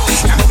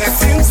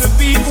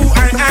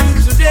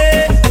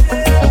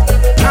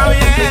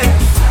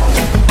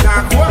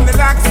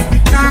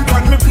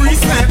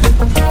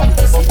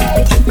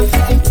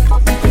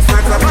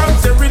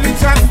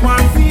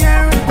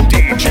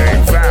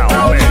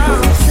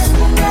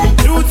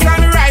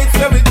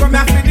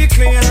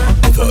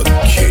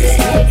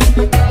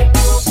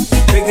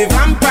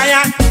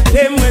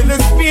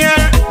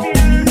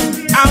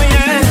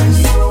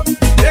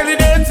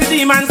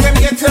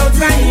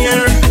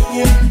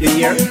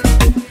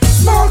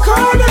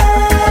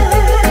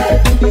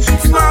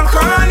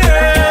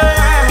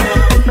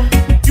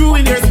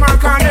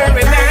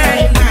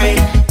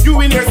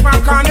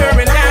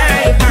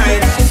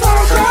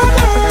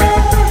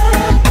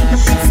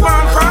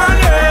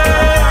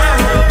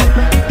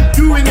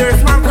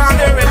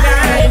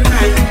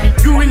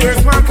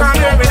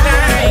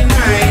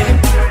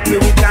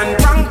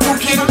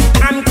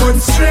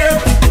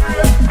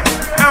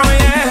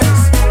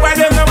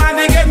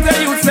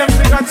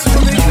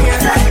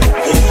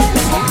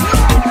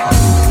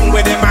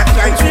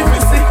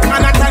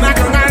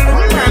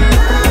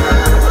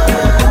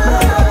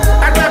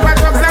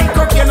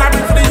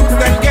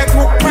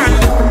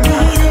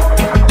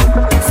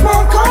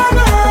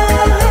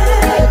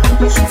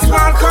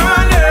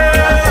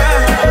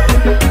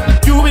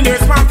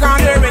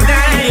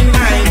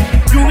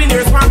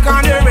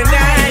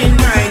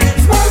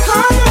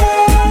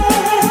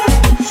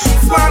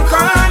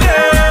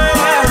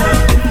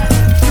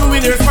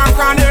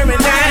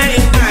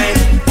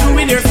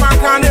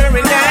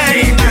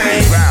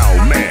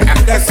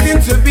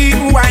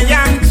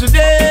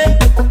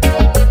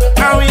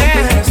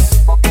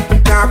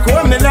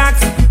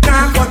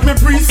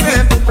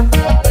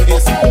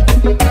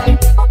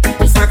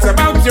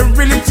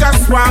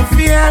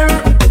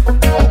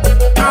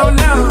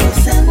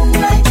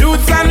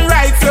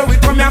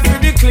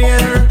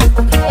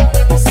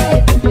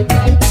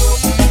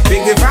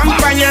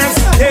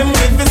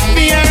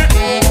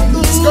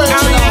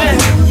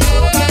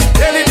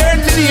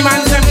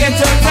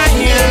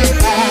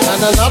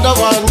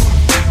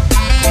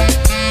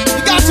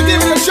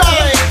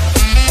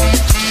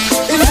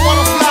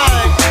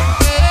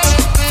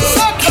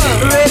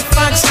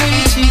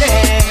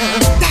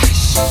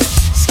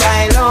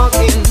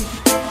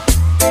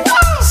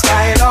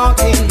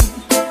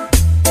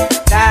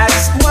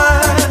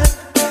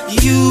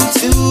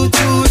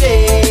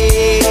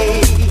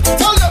 today.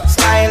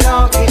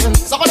 Skylarking.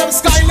 Some of them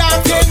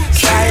skylarking.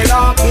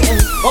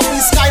 Skylarking. But we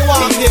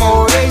skywalking.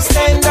 Before they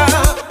stand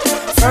up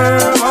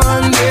firm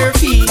on their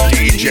feet.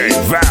 DJ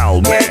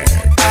Valmix.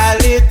 A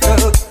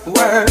little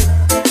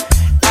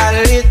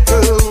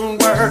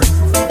work,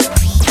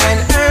 and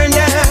earn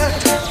that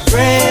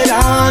bread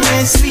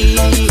honestly.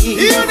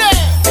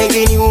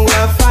 Begging you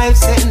a 5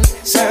 cent,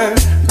 sir.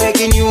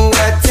 Begging you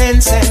a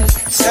 10 cent,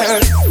 sir.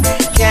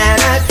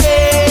 Cannot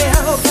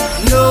help,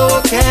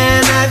 no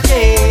cannot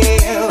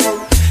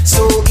help.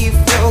 So if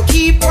you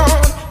keep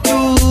on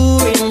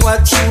doing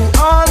what you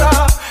all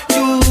are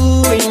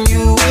doing,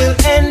 you will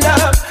end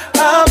up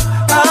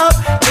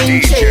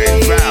in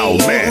DJ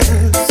Valmix.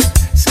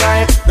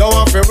 Don't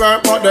want to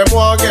work, but them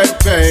won't get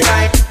paid.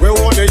 We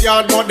want the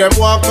yard, but them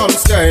won't come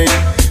stay.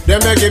 They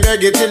beg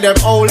it till them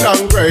old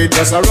and great.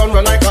 Just a run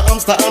like a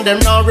hamster and them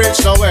not reach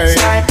no way.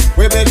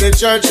 We build the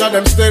church and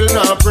them still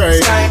not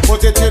pray.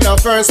 Put it in a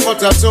verse,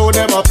 but a two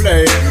them a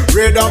play.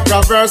 Read up the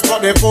verse,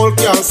 but the fool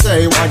can't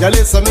say. Why you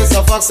listen,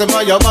 Mr. Fox, and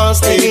why you boss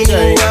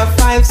DJ? Begging you a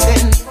 5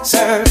 cent,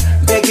 sir.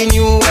 Begging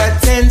you a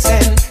 10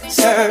 cent,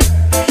 sir.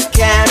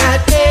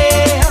 Cannot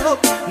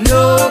help,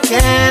 no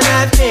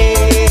cannot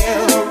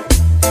help.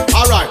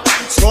 Alright,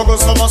 struggle,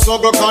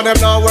 struggle, cause them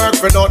not work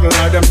for nothing.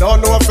 Like them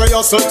don't know for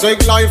you, so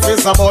take life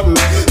is a button.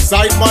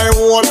 Side my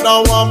own,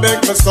 now one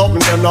beg for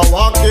something. Them now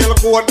want kill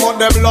goat, but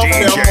them love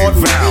their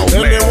mutton.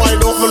 Then they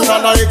wide open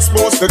and I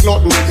expose the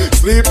glutton.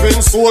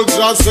 Sleeping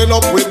soldiers fill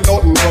up with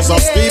nothing. Cause I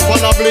sleep on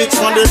a bleach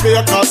on the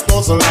baker's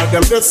dozen. Like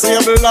them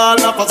disabled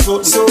all of a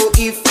sudden. So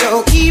if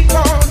you keep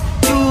on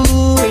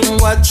doing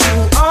what you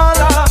all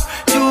are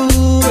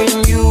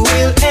doing, you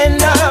will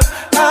end up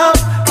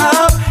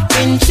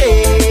in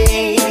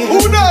chains.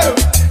 Who knows?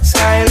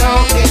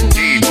 Skylarking.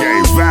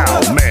 DJ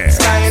Valmix.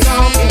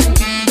 Skylarking.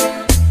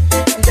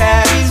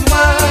 That is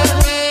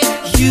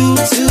what you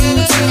do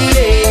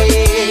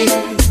today.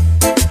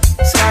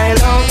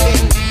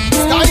 Skylarking.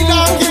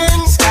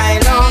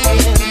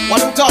 Skylarking. What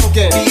I'm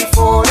talking?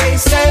 Before they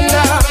stand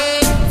up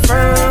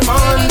firm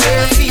on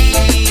their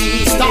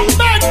feet. Stop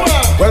back, man.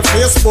 Well,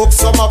 Facebook,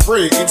 some are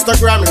free.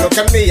 Instagram, look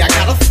at me. I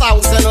got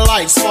 1,000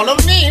 likes. Follow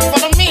me.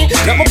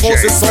 Never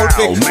post it so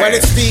big. Well,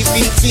 it's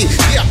PVT.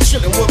 Yeah, I'm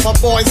chilling with my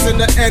boys in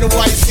the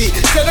NYC.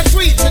 Send a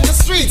tweet in the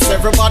streets.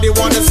 Everybody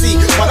wanna see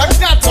what I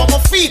got on my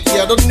feet.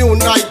 Yeah, the new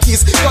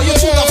Nikes. Yo, you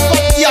should have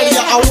fucked yeah,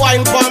 a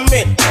wine for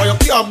me. Or you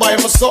can't buy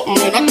me something,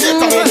 man. I take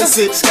a minute.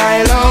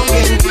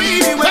 Skylarking.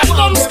 Let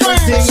them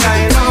scream.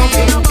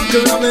 Skylarking.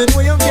 Girl, I'm in